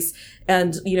minorities,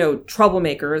 and,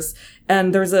 troublemakers.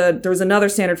 And there's another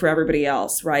standard for everybody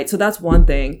else, right? So that's one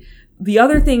thing. The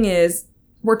other thing is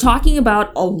we're talking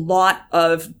about a lot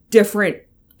of different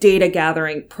data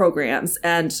gathering programs,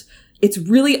 and it's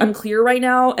really unclear right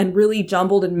now and really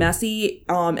jumbled and messy,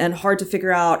 and hard to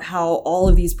figure out how all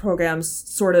of these programs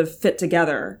sort of fit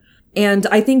together. And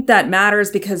I think that matters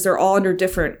because they're all under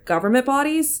different government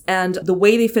bodies, and the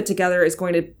way they fit together is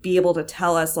going to be able to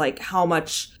tell us like how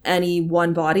much any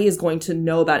one body is going to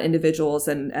know about individuals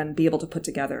and be able to put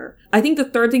together. I think the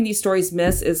third thing these stories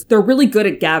miss is they're really good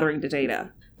at gathering the data.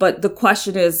 But the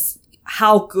question is,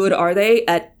 how good are they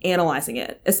at analyzing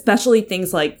it? Especially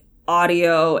things like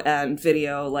audio and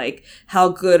video, like how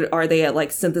good are they at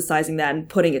like synthesizing that and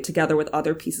putting it together with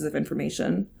other pieces of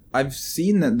information? I've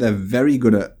seen that they're very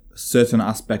good at certain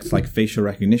aspects like facial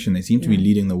recognition. They seem to be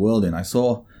leading the world in. I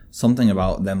saw something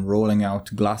about them rolling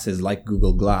out glasses like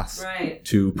Google Glass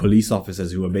to police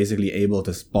officers who were basically able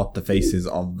to spot the faces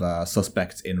of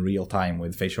suspects in real time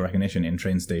with facial recognition in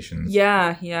train stations.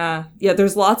 Yeah.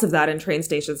 There's lots of that in train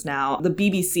stations now. The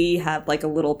BBC had like a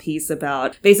little piece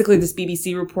about basically this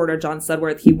BBC reporter, John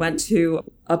Sudworth. He went to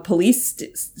a police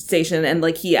station and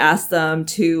like he asked them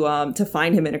to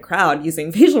find him in a crowd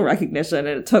using facial recognition,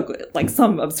 and it took like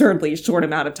some absurdly short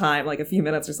amount of time, like a few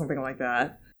minutes or something like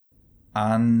that.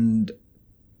 And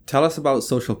tell us about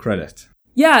social credit.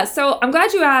 Yeah, so I'm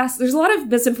glad you asked. There's a lot of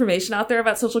misinformation out there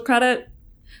about social credit.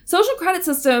 Social credit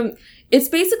system,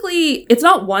 it's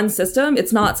not one system.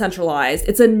 It's not centralized.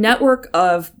 It's a network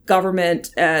of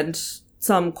government and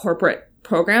some corporate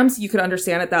programs. You could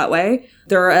understand it that way.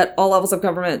 They're at all levels of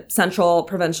government, central,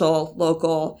 provincial,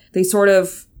 local.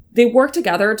 They work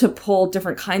together to pull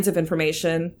different kinds of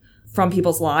information from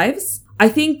people's lives. I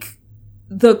think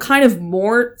the kind of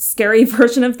more scary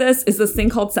version of this is this thing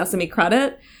called Sesame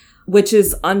Credit, which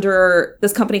is under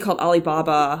this company called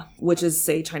Alibaba, which is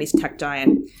a Chinese tech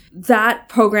giant. That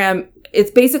program,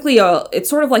 it's basically it's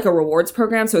sort of like a rewards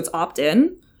program. So it's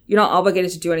opt-in. You're not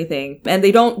obligated to do anything. And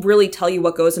they don't really tell you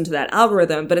what goes into that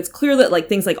algorithm, but it's clear that like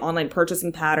things like online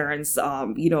purchasing patterns, are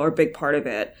a big part of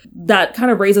it. That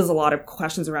kind of raises a lot of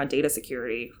questions around data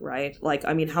security, right? Like,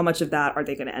 I mean, how much of that are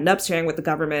they going to end up sharing with the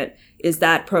government? Is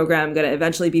that program going to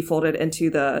eventually be folded into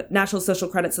the national social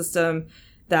credit system?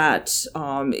 that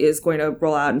is going to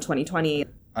roll out in 2020.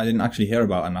 I didn't actually hear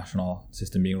about a national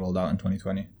system being rolled out in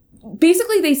 2020.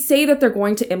 Basically, they say that they're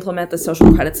going to implement the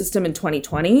social credit system in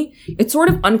 2020. It's sort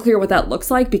of unclear what that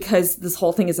looks like because this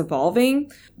whole thing is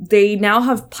evolving. They now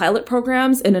have pilot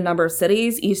programs in a number of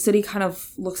cities. Each city kind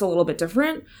of looks a little bit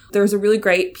different. There's a really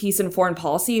great piece in Foreign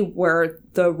Policy where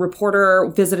the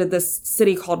reporter visited this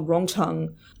city called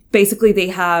Rongcheng. Basically, they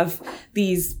have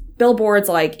these billboards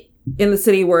like in the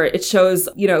city where it shows,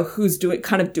 who's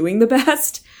doing the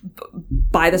best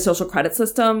by the social credit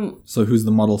system. So who's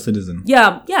the model citizen?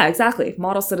 Yeah, exactly.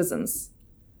 Model citizens.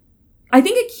 I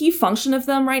think a key function of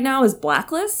them right now is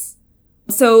blacklists.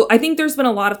 So I think there's been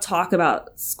a lot of talk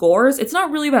about scores. It's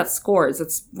not really about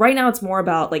scores. Right now it's more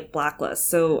about like blacklists.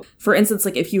 So for instance,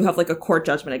 like if you have like a court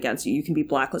judgment against you, you can be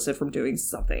blacklisted from doing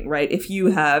something, right? If you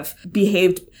have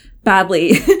behaved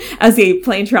badly as a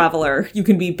plane traveler, you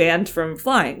can be banned from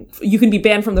flying. You can be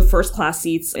banned from the first class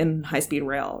seats in high-speed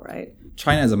rail, right?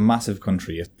 China is a massive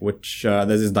country, which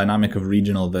there's this dynamic of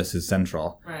regional versus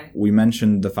central. Right. We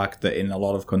mentioned the fact that in a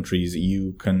lot of countries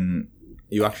you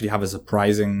actually have a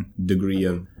surprising degree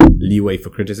of leeway for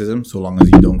criticism so long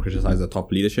as you don't criticize the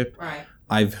top leadership. Right.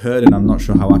 I've heard, and I'm not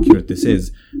sure how accurate this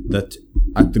is, that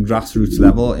at the grassroots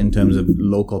level, in terms of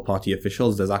local party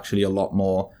officials, there's actually a lot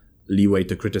more leeway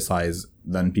to criticize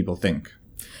than people think.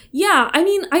 Yeah, I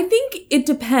mean, I think it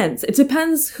depends. It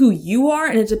depends who you are,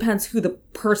 and it depends who the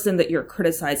person that you're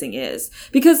criticizing is.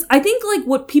 Because I think, like,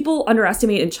 what people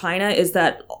underestimate in China is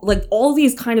that, like, all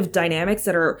these kind of dynamics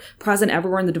that are present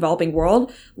everywhere in the developing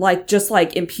world, like, just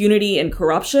like impunity and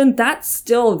corruption, that's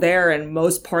still there in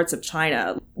most parts of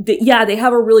China. They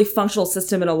have a really functional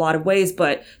system in a lot of ways,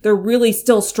 but they're really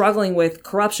still struggling with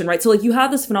corruption, right? So, like, you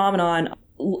have this phenomenon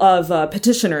of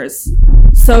petitioners.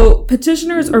 So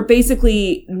petitioners are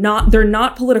basically they're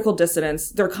not political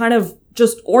dissidents. They're kind of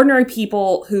just ordinary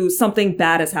people who something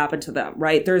bad has happened to them,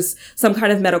 right? There's some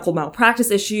kind of medical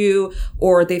malpractice issue,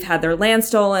 or they've had their land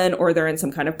stolen, or they're in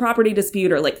some kind of property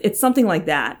dispute, or like it's something like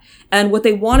that. And what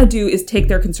they want to do is take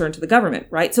their concern to the government,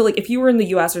 right? So like if you were in the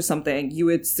US or something, you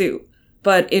would sue.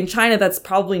 But in China, that's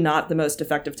probably not the most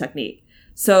effective technique.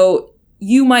 So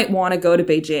you might want to go to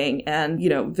Beijing and,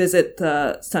 visit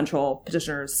the Central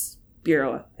Petitioners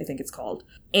Bureau, I think it's called.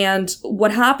 And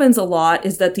what happens a lot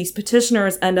is that these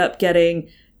petitioners end up getting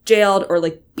jailed or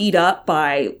like beat up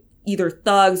by either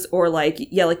thugs or like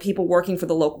people working for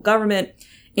the local government.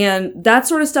 And that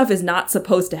sort of stuff is not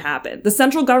supposed to happen. The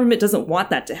central government doesn't want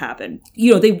that to happen.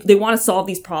 They want to solve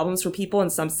these problems for people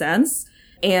in some sense.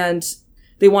 And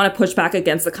they want to push back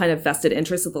against the kind of vested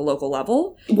interests at the local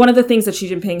level. One of the things that Xi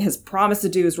Jinping has promised to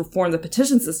do is reform the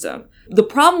petition system. The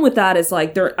problem with that is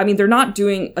like they're not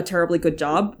doing a terribly good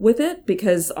job with it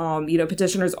because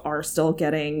petitioners are still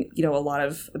getting a lot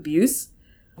of abuse.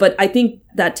 But I think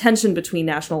that tension between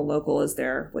national and local is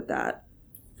there with that.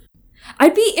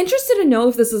 I'd be interested to know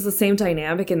if this is the same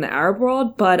dynamic in the Arab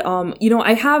world, but,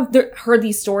 I have heard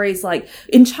these stories, like,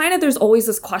 in China, there's always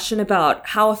this question about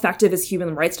how effective is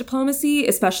human rights diplomacy,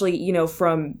 especially,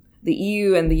 from the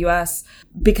EU and the US,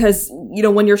 because,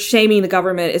 when you're shaming the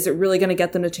government, is it really going to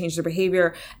get them to change their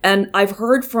behavior? And I've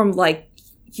heard from, like,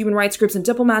 human rights groups and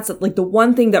diplomats that like the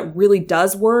one thing that really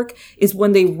does work is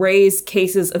when they raise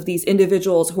cases of these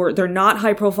individuals they're not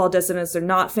high profile dissidents, they're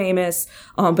not famous,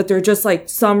 but they're just like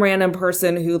some random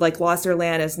person who like lost their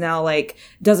land, is now like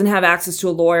doesn't have access to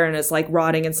a lawyer and is like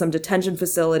rotting in some detention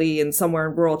facility in somewhere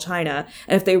in rural China.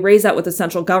 And if they raise that with the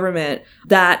central government,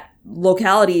 that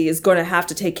locality is going to have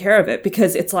to take care of it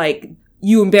because it's like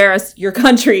you embarrass your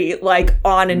country like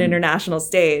on an international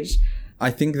stage. I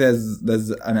think there's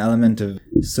an element of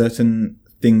certain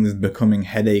things becoming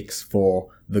headaches for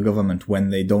the government when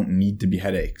they don't need to be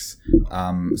headaches.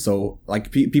 So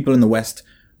like people in the West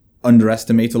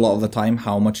underestimate a lot of the time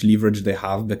how much leverage they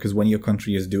have, because when your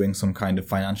country is doing some kind of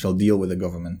financial deal with the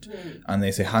government and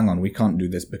they say, hang on, we can't do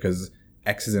this because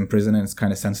X is in prison and it's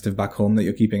kind of sensitive back home that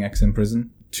you're keeping X in prison,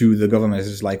 to the government,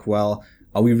 it's just like, well,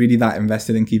 are we really that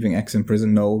invested in keeping X in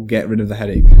prison? No, get rid of the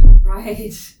headache.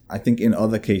 Right. I think in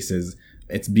other cases,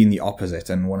 it's been the opposite,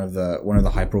 and one of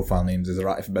the high profile names is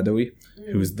Raif Badawi,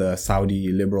 who's the Saudi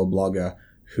liberal blogger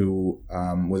who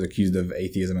was accused of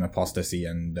atheism and apostasy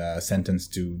and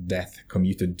sentenced to death,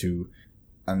 commuted to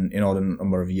an inordinate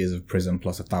number of years of prison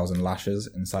plus 1,000 lashes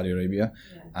in Saudi Arabia.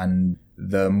 Yeah. And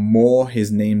the more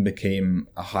his name became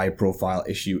a high profile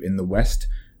issue in the West,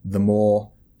 the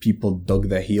more people dug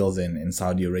their heels in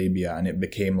Saudi Arabia, and it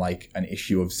became like an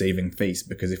issue of saving face,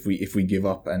 because if we give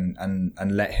up and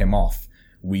let him off,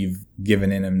 we've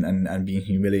given in and been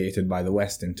humiliated by the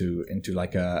West into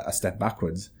like a step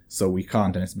backwards. So we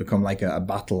can't, and it's become like a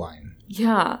battle line.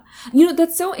 Yeah. You know,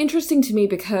 that's so interesting to me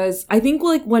because I think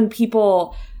like when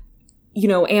people, you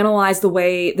know, analyze the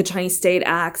way the Chinese state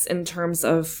acts in terms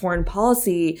of foreign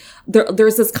policy,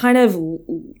 there's this kind of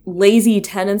lazy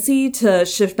tendency to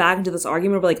shift back into this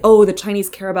argument of like, oh, the Chinese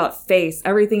care about face.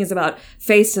 Everything is about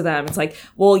face to them. It's like,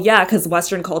 well, yeah, because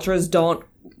Western cultures don't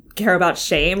care about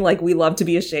shame. Like, we love to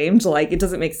be ashamed. Like, it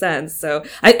doesn't make sense. So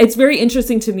it's very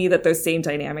interesting to me that those same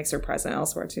dynamics are present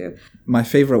elsewhere too. My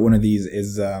favorite one of these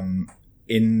is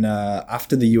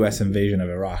after the US invasion of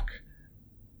Iraq.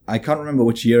 I can't remember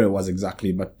which year it was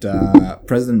exactly, but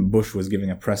President Bush was giving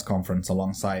a press conference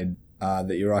alongside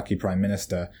the Iraqi Prime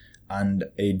Minister, and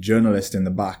a journalist in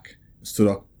the back stood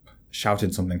up,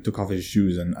 shouted something, took off his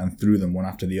shoes and threw them one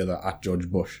after the other at George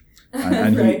Bush.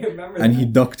 And he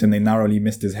ducked, and they narrowly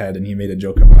missed his head, and he made a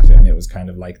joke about it, and it was kind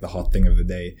of like the hot thing of the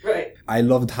day. Right. I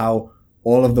loved how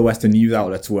all of the Western news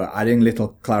outlets were adding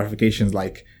little clarifications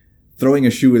like, throwing a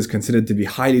shoe is considered to be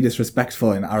highly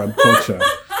disrespectful in Arab culture.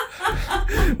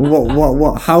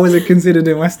 What? How is it considered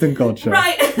in Western culture?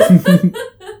 Right.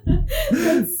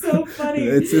 That's so funny.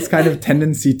 It's this kind of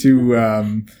tendency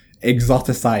to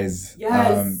exoticize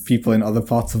people in other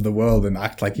parts of the world and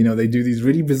act like, you know, they do these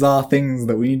really bizarre things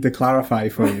that we need to clarify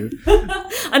for you.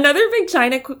 Another big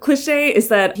China cliche is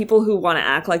that people who want to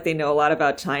act like they know a lot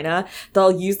about China,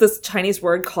 they'll use this Chinese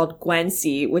word called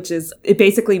guanxi, it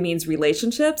basically means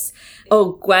relationships.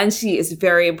 Oh, guanxi is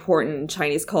very important in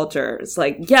Chinese culture. It's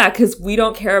like, yeah, because we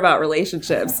don't care about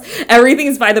relationships. Everything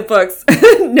is by the books.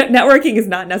 Networking is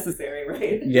not necessary,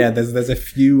 right? Yeah, there's a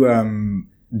few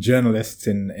journalists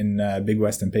in big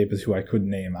Western papers who I could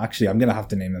name. Actually, I'm gonna have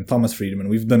to name them. Thomas Friedman.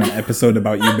 We've done an episode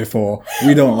about you before.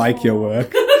 We don't like your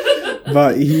work,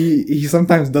 but he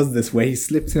sometimes does this where he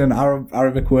slips in an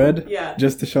Arabic word,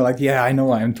 just to show like, yeah, I know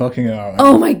what I'm talking about.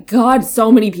 Oh my God,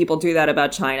 so many people do that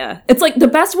about China. It's like the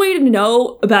best way to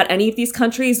know about any of these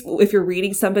countries, if you're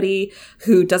reading somebody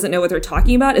who doesn't know what they're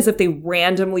talking about, is if they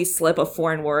randomly slip a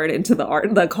foreign word into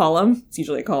the column. It's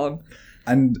usually a column.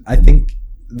 And I think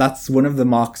that's one of the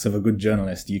marks of a good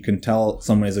journalist. You can tell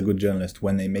someone is a good journalist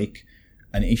when they make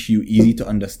an issue easy to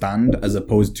understand, as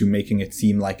opposed to making it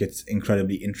seem like it's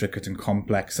incredibly intricate and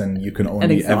complex and you can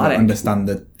only ever understand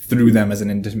it through them as an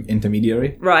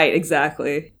intermediary. Right,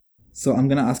 exactly. So I'm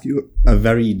going to ask you a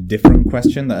very different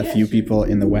question that a few people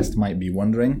in the West might be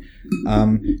wondering.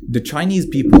 Do Chinese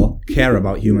people care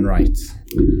about human rights?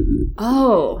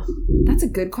 Oh, that's a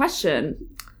good question.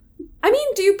 I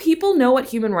mean, do people know what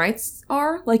human rights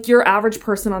are? Like, your average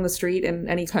person on the street in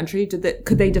any country,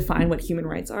 could they define what human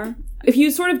rights are? If you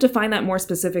sort of define that more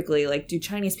specifically, like, do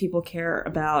Chinese people care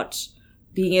about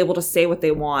being able to say what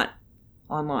they want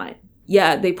online?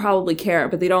 Yeah, they probably care,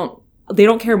 but they don't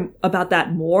care about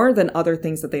that more than other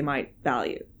things that they might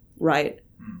value, right?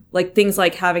 Like things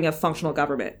like having a functional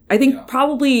government. I think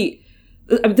probably,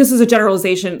 I mean, this is a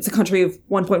generalization. It's a country of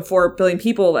 1.4 billion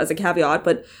people as a caveat,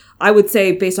 but I would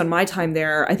say based on my time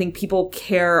there, I think people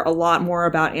care a lot more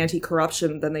about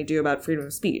anti-corruption than they do about freedom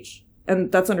of speech.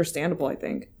 And that's understandable, I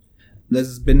think.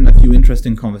 There's been a few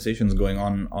interesting conversations going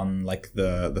on like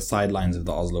the sidelines of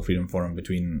the Oslo Freedom Forum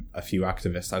between a few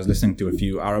activists. I was listening to a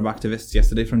few Arab activists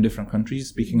yesterday from different countries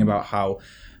speaking about how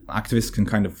activists can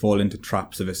kind of fall into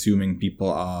traps of assuming people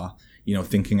are, you know,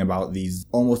 thinking about these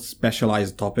almost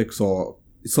specialized topics, or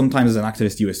sometimes as an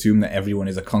activist you assume that everyone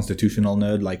is a constitutional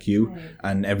nerd like you, right,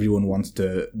 and everyone wants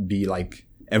to be like,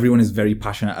 everyone is very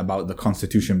passionate about the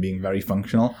Constitution being very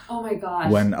functional. Oh my gosh.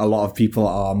 When a lot of people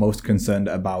are most concerned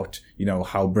about, you know,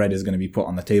 how bread is going to be put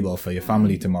on the table for your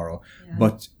family tomorrow. Yeah.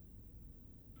 But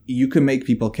you can make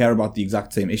people care about the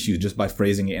exact same issues just by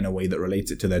phrasing it in a way that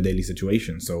relates it to their daily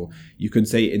situation. So you could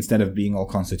say, instead of being all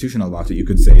constitutional about it, you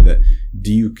could say that,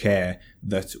 do you care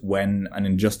that when an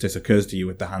injustice occurs to you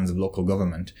at the hands of local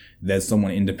government, there's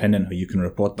someone independent who you can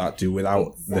report that to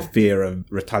without the fear of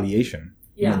retaliation?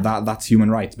 Yeah. You know, that's human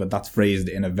rights, but that's phrased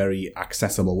in a very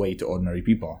accessible way to ordinary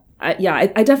people. I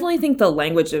definitely think the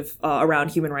language of around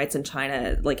human rights in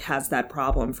China like has that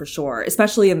problem for sure,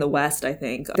 especially in the West. I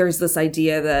think there's this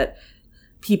idea that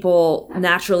people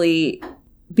naturally,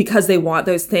 because they want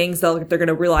those things, they're going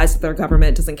to realize that their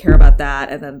government doesn't care about that,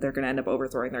 and then they're going to end up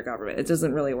overthrowing their government. It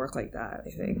doesn't really work like that,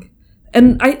 I think.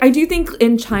 And I do think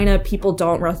in China, people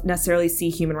don't necessarily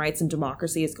see human rights and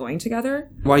democracy as going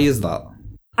together. Why is that?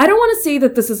 I don't want to say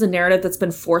that this is a narrative that's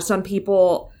been forced on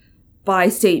people by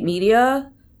state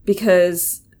media,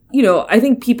 because, you know, I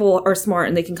think people are smart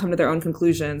and they can come to their own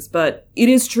conclusions. But it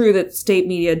is true that state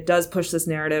media does push this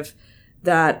narrative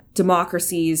that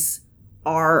democracies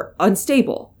are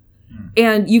unstable.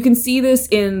 And you can see this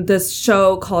in this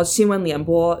show called 新闻联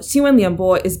播. 新闻联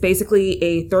播 is basically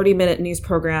a 30-minute news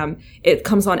program. It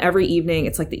comes on every evening.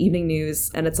 It's like the evening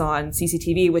news, and it's on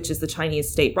CCTV, which is the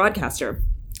Chinese state broadcaster.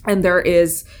 And there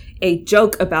is a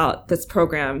joke about this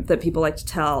program that people like to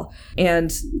tell.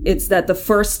 And it's that the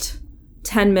first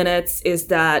 10 minutes is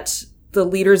that the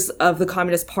leaders of the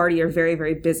Communist Party are very,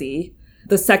 very busy.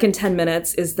 The second 10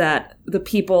 minutes is that the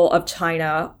people of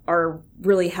China are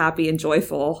really happy and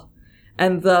joyful.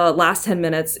 And the last 10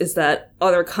 minutes is that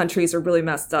other countries are really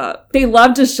messed up. They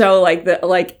love to show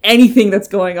like anything that's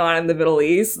going on in the Middle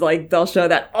East. Like they'll show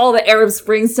that all the Arab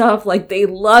Spring stuff, like they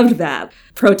loved that.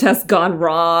 Protests gone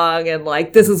wrong and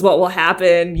like this is what will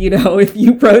happen, if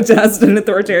you protest an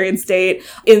authoritarian state.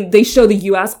 And they show the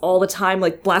US all the time,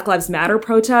 like Black Lives Matter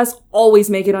protests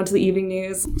always make it onto the evening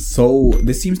news. So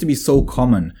this seems to be so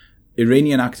common.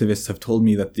 Iranian activists have told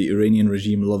me that the Iranian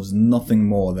regime loves nothing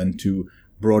more than to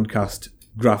broadcast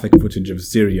graphic footage of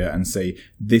Syria and say,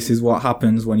 this is what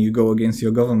happens when you go against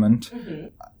your government. Mm-hmm.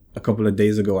 A couple of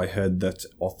days ago, I heard that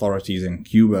authorities in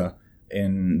Cuba,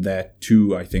 in their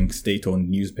 2, I think, state-owned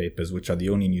newspapers, which are the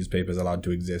only newspapers allowed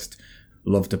to exist,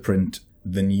 love to print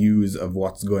the news of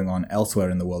what's going on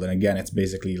elsewhere in the world. And again, it's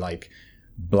basically like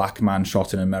black man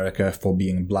shot in America for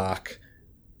being black,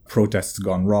 protests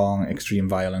gone wrong, extreme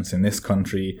violence in this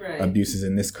country, right, abuses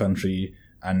in this country,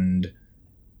 and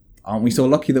aren't we so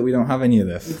lucky that we don't have any of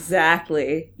this?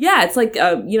 Exactly. Yeah, it's like,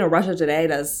 Russia Today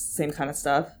does same kind of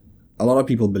stuff. A lot of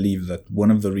people believe that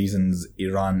one of the reasons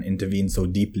Iran intervened so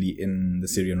deeply in the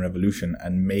Syrian revolution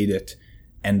and made it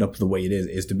end up the way it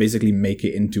is to basically make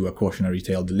it into a cautionary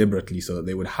tale deliberately so that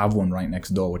they would have one right next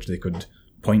door which they could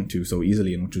point to so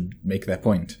easily and which would make their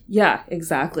point. Yeah,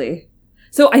 exactly.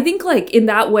 So I think like in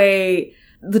that way,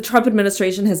 the Trump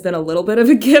administration has been a little bit of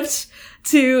a gift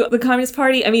to the Communist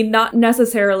Party. I mean, not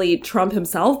necessarily Trump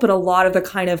himself, but a lot of the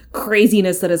kind of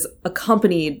craziness that has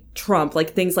accompanied Trump,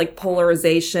 like things like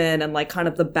polarization and like kind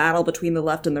of the battle between the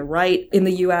left and the right in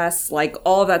the US, like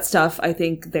all of that stuff, I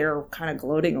think they're kind of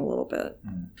gloating a little bit.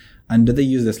 And did they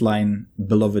use this line,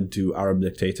 beloved to Arab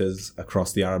dictators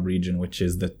across the Arab region, which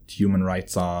is that human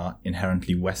rights are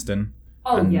inherently Western?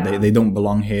 Oh, and yeah. they don't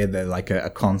belong here. They're like a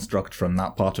construct from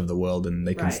that part of the world and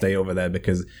they can stay over there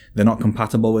because they're not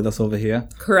compatible with us over here.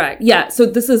 Correct. Yeah. So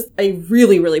this is a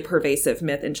really, really pervasive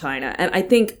myth in China. And I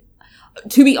think,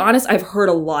 to be honest, I've heard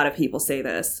a lot of people say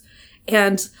this.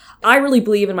 And I really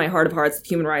believe in my heart of hearts that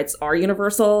human rights are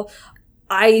universal.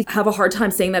 I have a hard time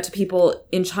saying that to people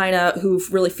in China who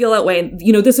really feel that way. And,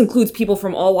 this includes people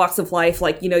from all walks of life,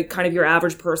 like, kind of your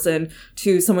average person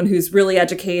to someone who's really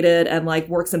educated and like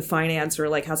works in finance or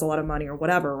like has a lot of money or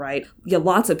whatever, right? Yeah,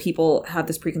 lots of people have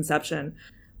this preconception.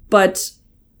 But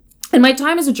in my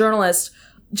time as a journalist,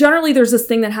 generally there's this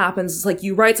thing that happens. It's like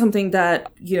you write something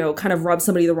that, kind of rubs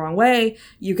somebody the wrong way.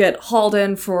 You get hauled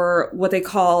in for what they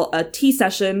call a tea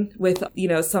session with,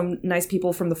 some nice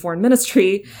people from the foreign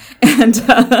ministry. And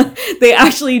they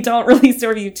actually don't really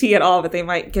serve you tea at all, but they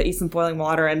might get you some boiling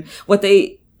water. And what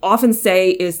they often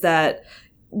say is that,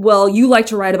 well, you like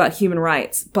to write about human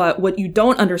rights, but what you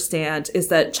don't understand is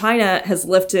that China has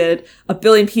lifted 1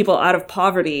 billion people out of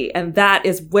poverty, and that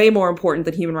is way more important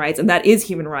than human rights, and that is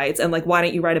human rights, and like, why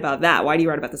don't you write about that? Why do you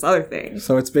write about this other thing?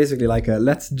 So it's basically like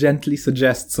let's gently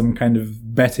suggest some kind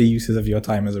of better uses of your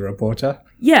time as a reporter.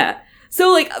 Yeah. So,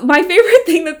 like, my favorite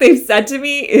thing that they've said to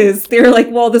me is they're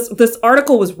like, well, this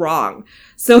article was wrong.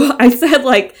 So I said,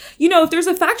 like, if there's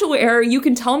a factual error, you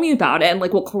can tell me about it and,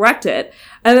 like, we'll correct it.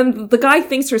 And then the guy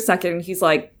thinks for a second and he's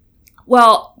like,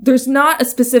 well, there's not a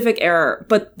specific error,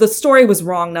 but the story was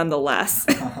wrong nonetheless.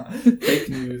 Fake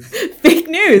news. Fake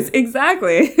news,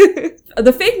 exactly.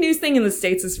 The fake news thing in the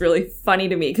States is really funny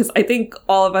to me because I think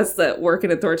all of us that work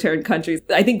in authoritarian countries,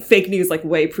 I think fake news, like,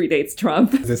 way predates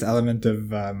Trump. This element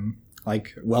of...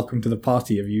 welcome to the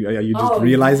party. Are you just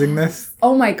realizing this?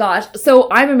 Oh my gosh. So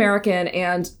I'm American,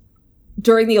 and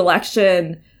during the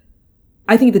election,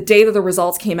 I think the day that the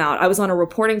results came out, I was on a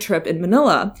reporting trip in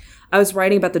Manila. I was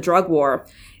writing about the drug war,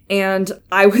 and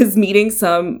I was meeting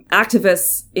some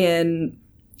activists in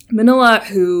Manila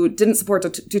who didn't support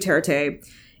Duterte.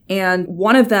 And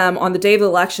one of them on the day of the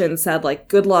election said, like,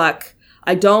 good luck.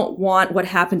 I don't want what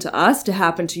happened to us to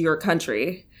happen to your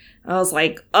country. I was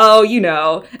like, oh,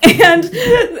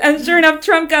 and sure enough,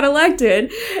 Trump got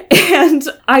elected, and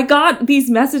I got these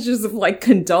messages of like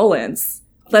condolence.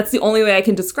 That's the only way I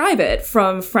can describe it,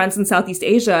 from friends in Southeast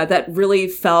Asia that really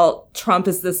felt Trump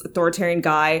is this authoritarian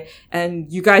guy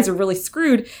and you guys are really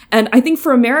screwed. And I think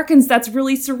for Americans, that's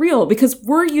really surreal because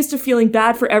we're used to feeling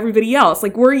bad for everybody else.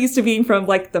 Like, we're used to being from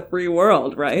like the free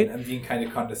world, right? And being kind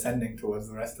of condescending towards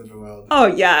the rest of the world. Oh,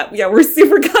 yeah. Yeah, we're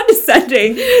super condescending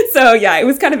condescending. So yeah, it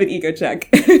was kind of an ego check.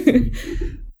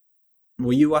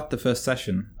 Were you at the first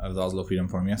session of the Oslo Freedom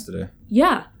Forum yesterday?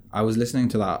 Yeah. I was listening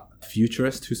to that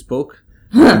futurist who spoke,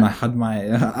 and I had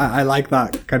I like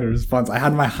that kind of response. I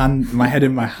had my head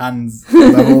in my hands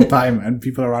the whole time, and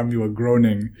people around me were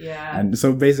groaning. Yeah. And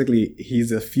so basically,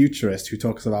 he's a futurist who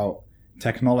talks about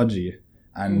technology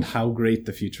and how great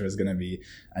the future is going to be.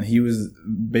 And he was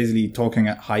basically talking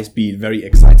at high speed, very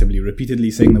excitably,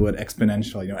 repeatedly saying the word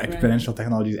exponential, exponential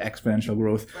technologies, exponential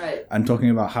growth, Right. and talking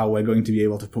about how we're going to be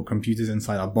able to put computers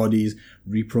inside our bodies,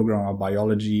 reprogram our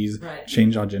biologies, Right.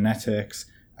 change our genetics,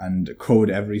 and code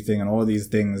everything and all of these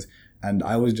things. And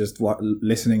I was just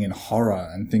listening in horror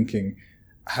and thinking,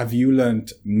 have you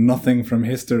learnt nothing from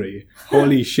history?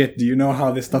 Holy shit, do you know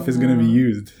how this stuff is going to be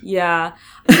used? Yeah.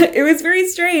 It was very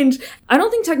strange. I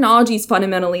don't think technology is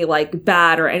fundamentally like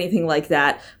bad or anything like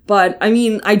that. But I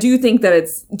mean, I do think that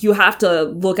you have to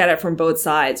look at it from both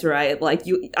sides, right? Like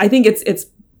I think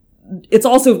it's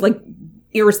also like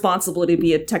irresponsible to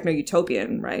be a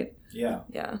techno-utopian, right? Yeah.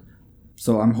 Yeah.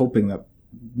 So I'm hoping that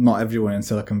not everyone in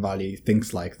Silicon Valley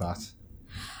thinks like that.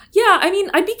 Yeah, I mean,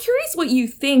 I'd be curious what you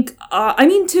think. I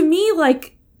mean, to me,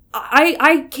 like,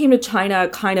 I came to China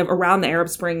kind of around the Arab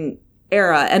Spring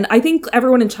era, and I think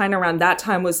everyone in China around that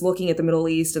time was looking at the Middle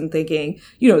East and thinking,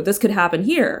 this could happen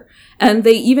here. And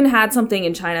they even had something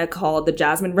in China called the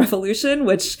Jasmine Revolution,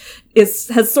 which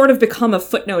has sort of become a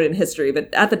footnote in history.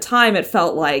 But at the time, it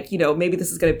felt like, maybe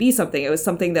this is going to be something. It was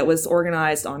something that was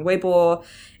organized on Weibo.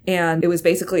 And it was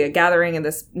basically a gathering in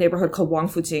this neighborhood called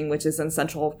Wangfujing, which is in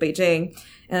central Beijing.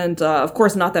 And, of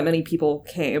course, not that many people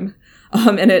came.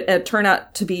 And it turned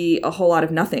out to be a whole lot of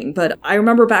nothing. But I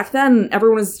remember back then,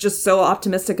 everyone was just so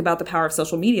optimistic about the power of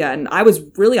social media. And I was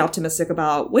really optimistic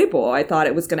about Weibo. I thought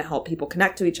it was going to help people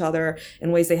connect to each other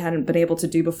in ways they hadn't been able to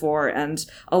do before. And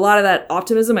a lot of that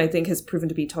optimism, I think, has proven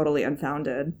to be totally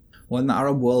unfounded. Well, in the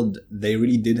Arab world, they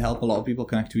really did help a lot of people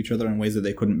connect to each other in ways that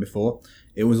they couldn't before.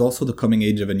 It was also the coming of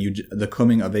age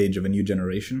of a new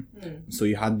generation. So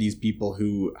you had these people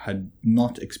who had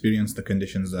not experienced the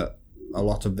conditions that a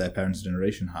lot of their parents'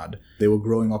 generation had. They were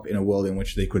growing up in a world in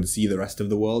which they could see the rest of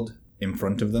the world in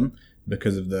front of them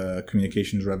because of the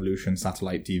communications revolution,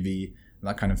 satellite TV,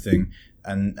 that kind of thing.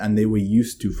 And they were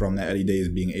used to, from their early days,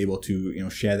 being able to,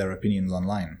 share their opinions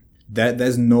online.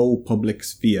 There's no public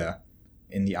sphere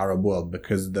in the Arab world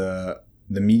because the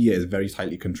media is very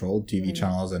tightly controlled. TV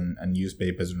channels and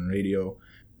newspapers and radio,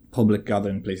 public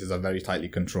gathering places are very tightly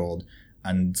controlled.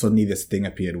 And suddenly this thing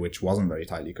appeared which wasn't very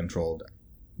tightly controlled.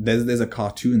 There's a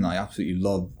cartoon that I absolutely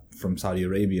love from Saudi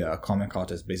Arabia. A comic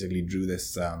artist basically drew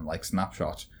this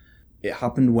snapshot. It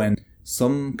happened when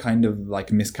some kind of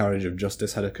miscarriage of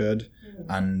justice had occurred,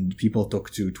 and people took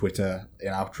to Twitter in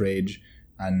outrage.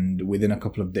 And within a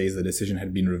couple of days, the decision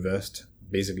had been reversed,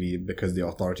 basically because the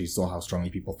authorities saw how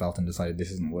strongly people felt and decided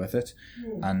this isn't worth it.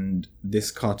 And this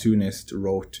cartoonist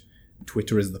wrote,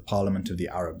 "Twitter is the parliament of the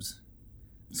Arabs."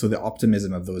 So the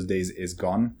optimism of those days is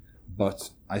gone, but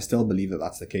I still believe that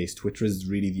that's the case. Twitter is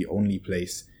really the only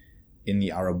place in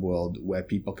the Arab world where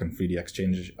people can freely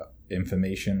exchange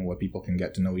information, where people can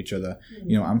get to know each other.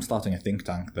 I'm starting a think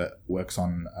tank that works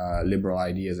on liberal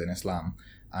ideas in Islam,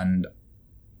 and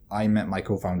I met my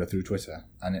co-founder through Twitter,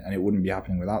 and it wouldn't be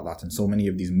happening without that. And so many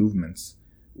of these movements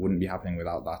wouldn't be happening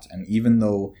without that. And even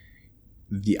though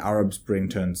the Arab Spring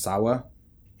turned sour,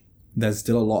 there's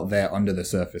still a lot there under the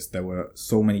surface. There were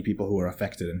so many people who were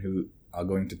affected and who are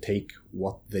going to take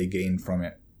what they gained from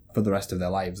it for the rest of their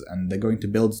lives, and they're going to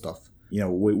build stuff.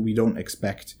 We don't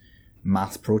expect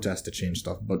mass protests to change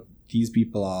stuff, but these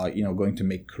people are, going to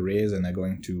make careers, and they're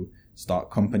going to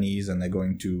start companies, and they're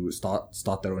going to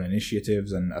start their own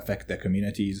initiatives and affect their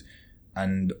communities.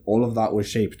 And all of that was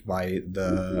shaped by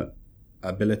the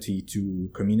ability to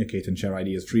communicate and share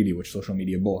ideas freely, which social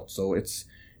media brought. So it's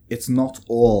not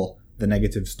all the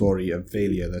negative story of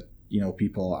failure that,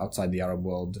 people outside the Arab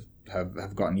world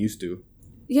have gotten used to.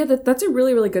 Yeah, that's a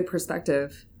really, really good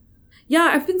perspective.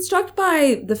 Yeah, I've been struck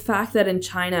by the fact that in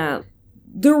China,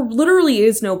 there literally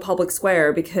is no public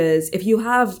square, because if you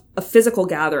have a physical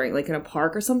gathering, like in a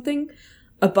park or something,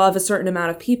 above a certain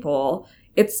amount of people,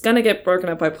 it's going to get broken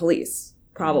up by police,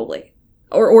 probably.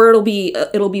 Or it'll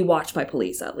be watched by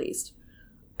police, at least.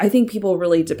 I think people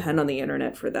really depend on the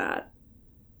internet for that.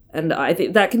 And I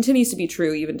think that continues to be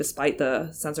true even despite the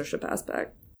censorship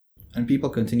aspect. And people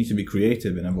continue to be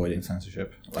creative in avoiding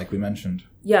censorship, like we mentioned.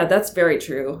 Yeah, that's very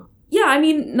true. Yeah, I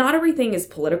mean, not everything is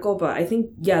political, but I think,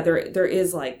 there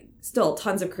is still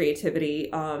tons of creativity.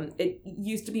 It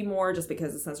used to be more just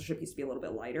because the censorship used to be a little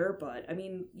bit lighter, but I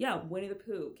mean, yeah, Winnie the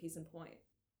Pooh, case in point.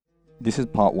 This is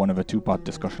part 1 of a 2-part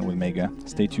discussion with Mega.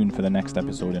 Stay tuned for the next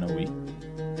episode in a week.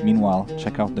 Meanwhile,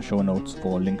 check out the show notes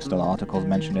for links to the articles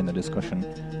mentioned in the discussion,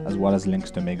 as well as links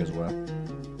to Mega's work.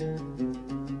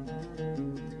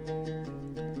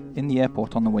 In the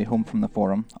airport on the way home from the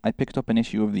forum, I picked up an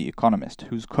issue of The Economist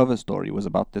whose cover story was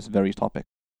about this very topic.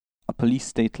 A police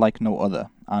state like no other,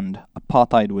 and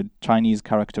apartheid with Chinese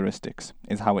characteristics,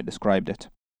 is how it described it.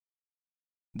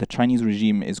 The Chinese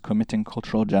regime is committing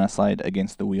cultural genocide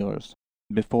against the Uyghurs,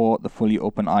 before the fully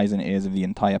open eyes and ears of the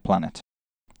entire planet.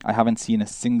 I haven't seen a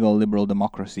single liberal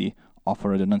democracy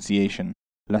offer a denunciation,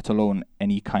 let alone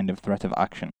any kind of threat of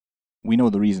action. We know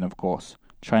the reason, of course.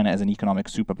 China is an economic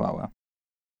superpower.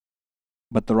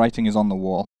 But the writing is on the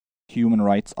wall. Human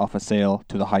rights are for sale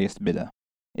to the highest bidder.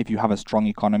 If you have a strong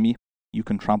economy, you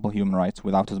can trample human rights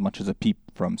without as much as a peep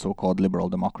from so-called liberal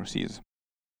democracies.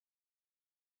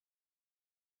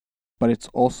 But it's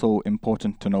also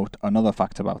important to note another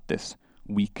fact about this.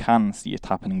 We can see it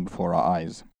happening before our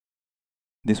eyes.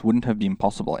 This wouldn't have been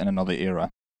possible in another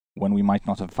era, when we might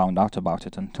not have found out about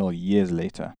it until years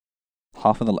later.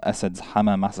 Hafez al-Assad's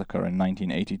Hama massacre in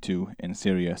 1982 in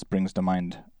Syria springs to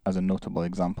mind as a notable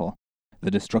example.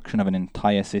 The destruction of an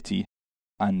entire city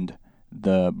and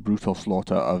the brutal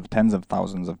slaughter of tens of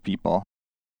thousands of people,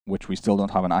 which we still don't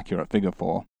have an accurate figure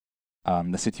for.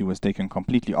 The city was taken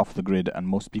completely off the grid and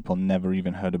most people never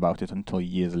even heard about it until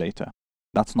years later.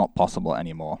 That's not possible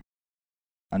anymore.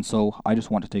 And so, I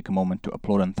just want to take a moment to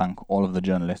applaud and thank all of the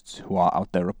journalists who are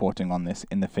out there reporting on this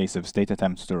in the face of state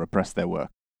attempts to repress their work.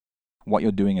 What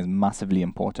you're doing is massively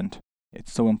important.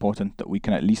 It's so important that we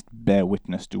can at least bear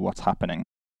witness to what's happening.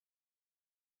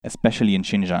 Especially in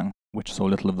Xinjiang, which so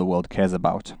little of the world cares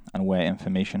about, and where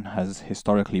information has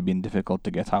historically been difficult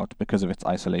to get out because of its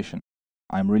isolation.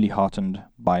 I'm really heartened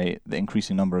by the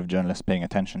increasing number of journalists paying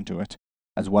attention to it,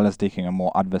 as well as taking a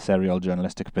more adversarial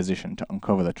journalistic position to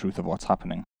uncover the truth of what's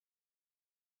happening.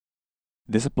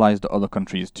 This applies to other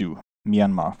countries too.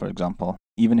 Myanmar, for example.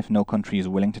 Even if no country is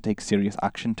willing to take serious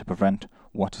action to prevent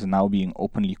what is now being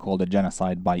openly called a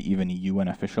genocide by even UN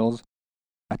officials,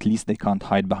 at least they can't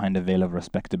hide behind a veil of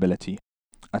respectability.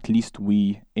 At least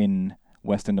we, in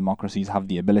Western democracies, have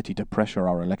the ability to pressure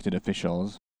our elected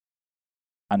officials,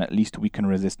 and at least we can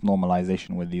resist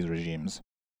normalization with these regimes.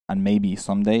 And maybe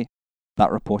someday,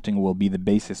 that reporting will be the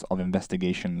basis of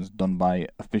investigations done by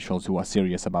officials who are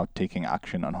serious about taking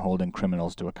action and holding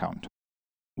criminals to account.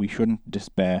 We shouldn't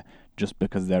despair just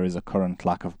because there is a current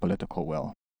lack of political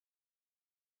will.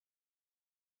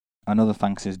 Another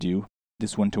thanks is due,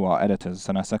 this one to our editors,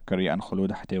 Sana Sakkari and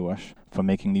Khulud Hatewash, for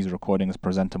making these recordings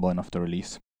presentable enough to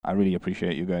release. I really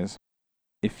appreciate you guys.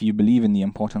 If you believe in the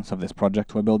importance of this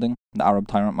project we're building, the Arab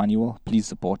Tyrant Manual, please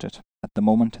support it. At the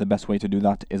moment, the best way to do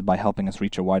that is by helping us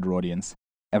reach a wider audience.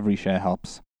 Every share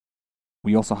helps.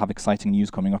 We also have exciting news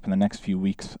coming up in the next few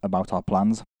weeks about our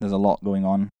plans. There's a lot going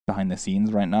on behind the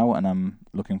scenes right now, and I'm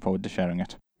looking forward to sharing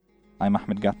it. I'm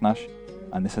Ahmed Gatnash,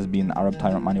 and this has been the Arab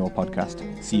Tyrant Manual podcast.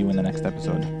 See you in the next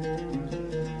episode.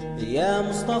 يا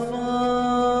مصطفى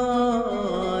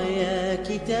يا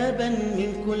كتابا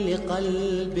من كل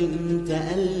قلب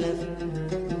تألف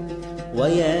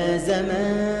ويا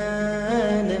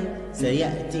زمانا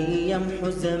سيأتي يمحو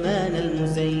الزمان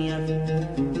المزيف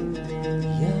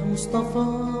يا مصطفى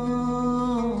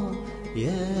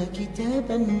يا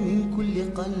كتابا من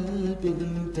كل قلب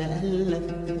تألف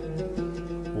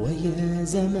ويا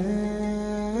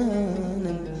زمانا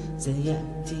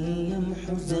سيأتي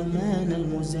يمحو الزمان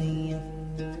المزيف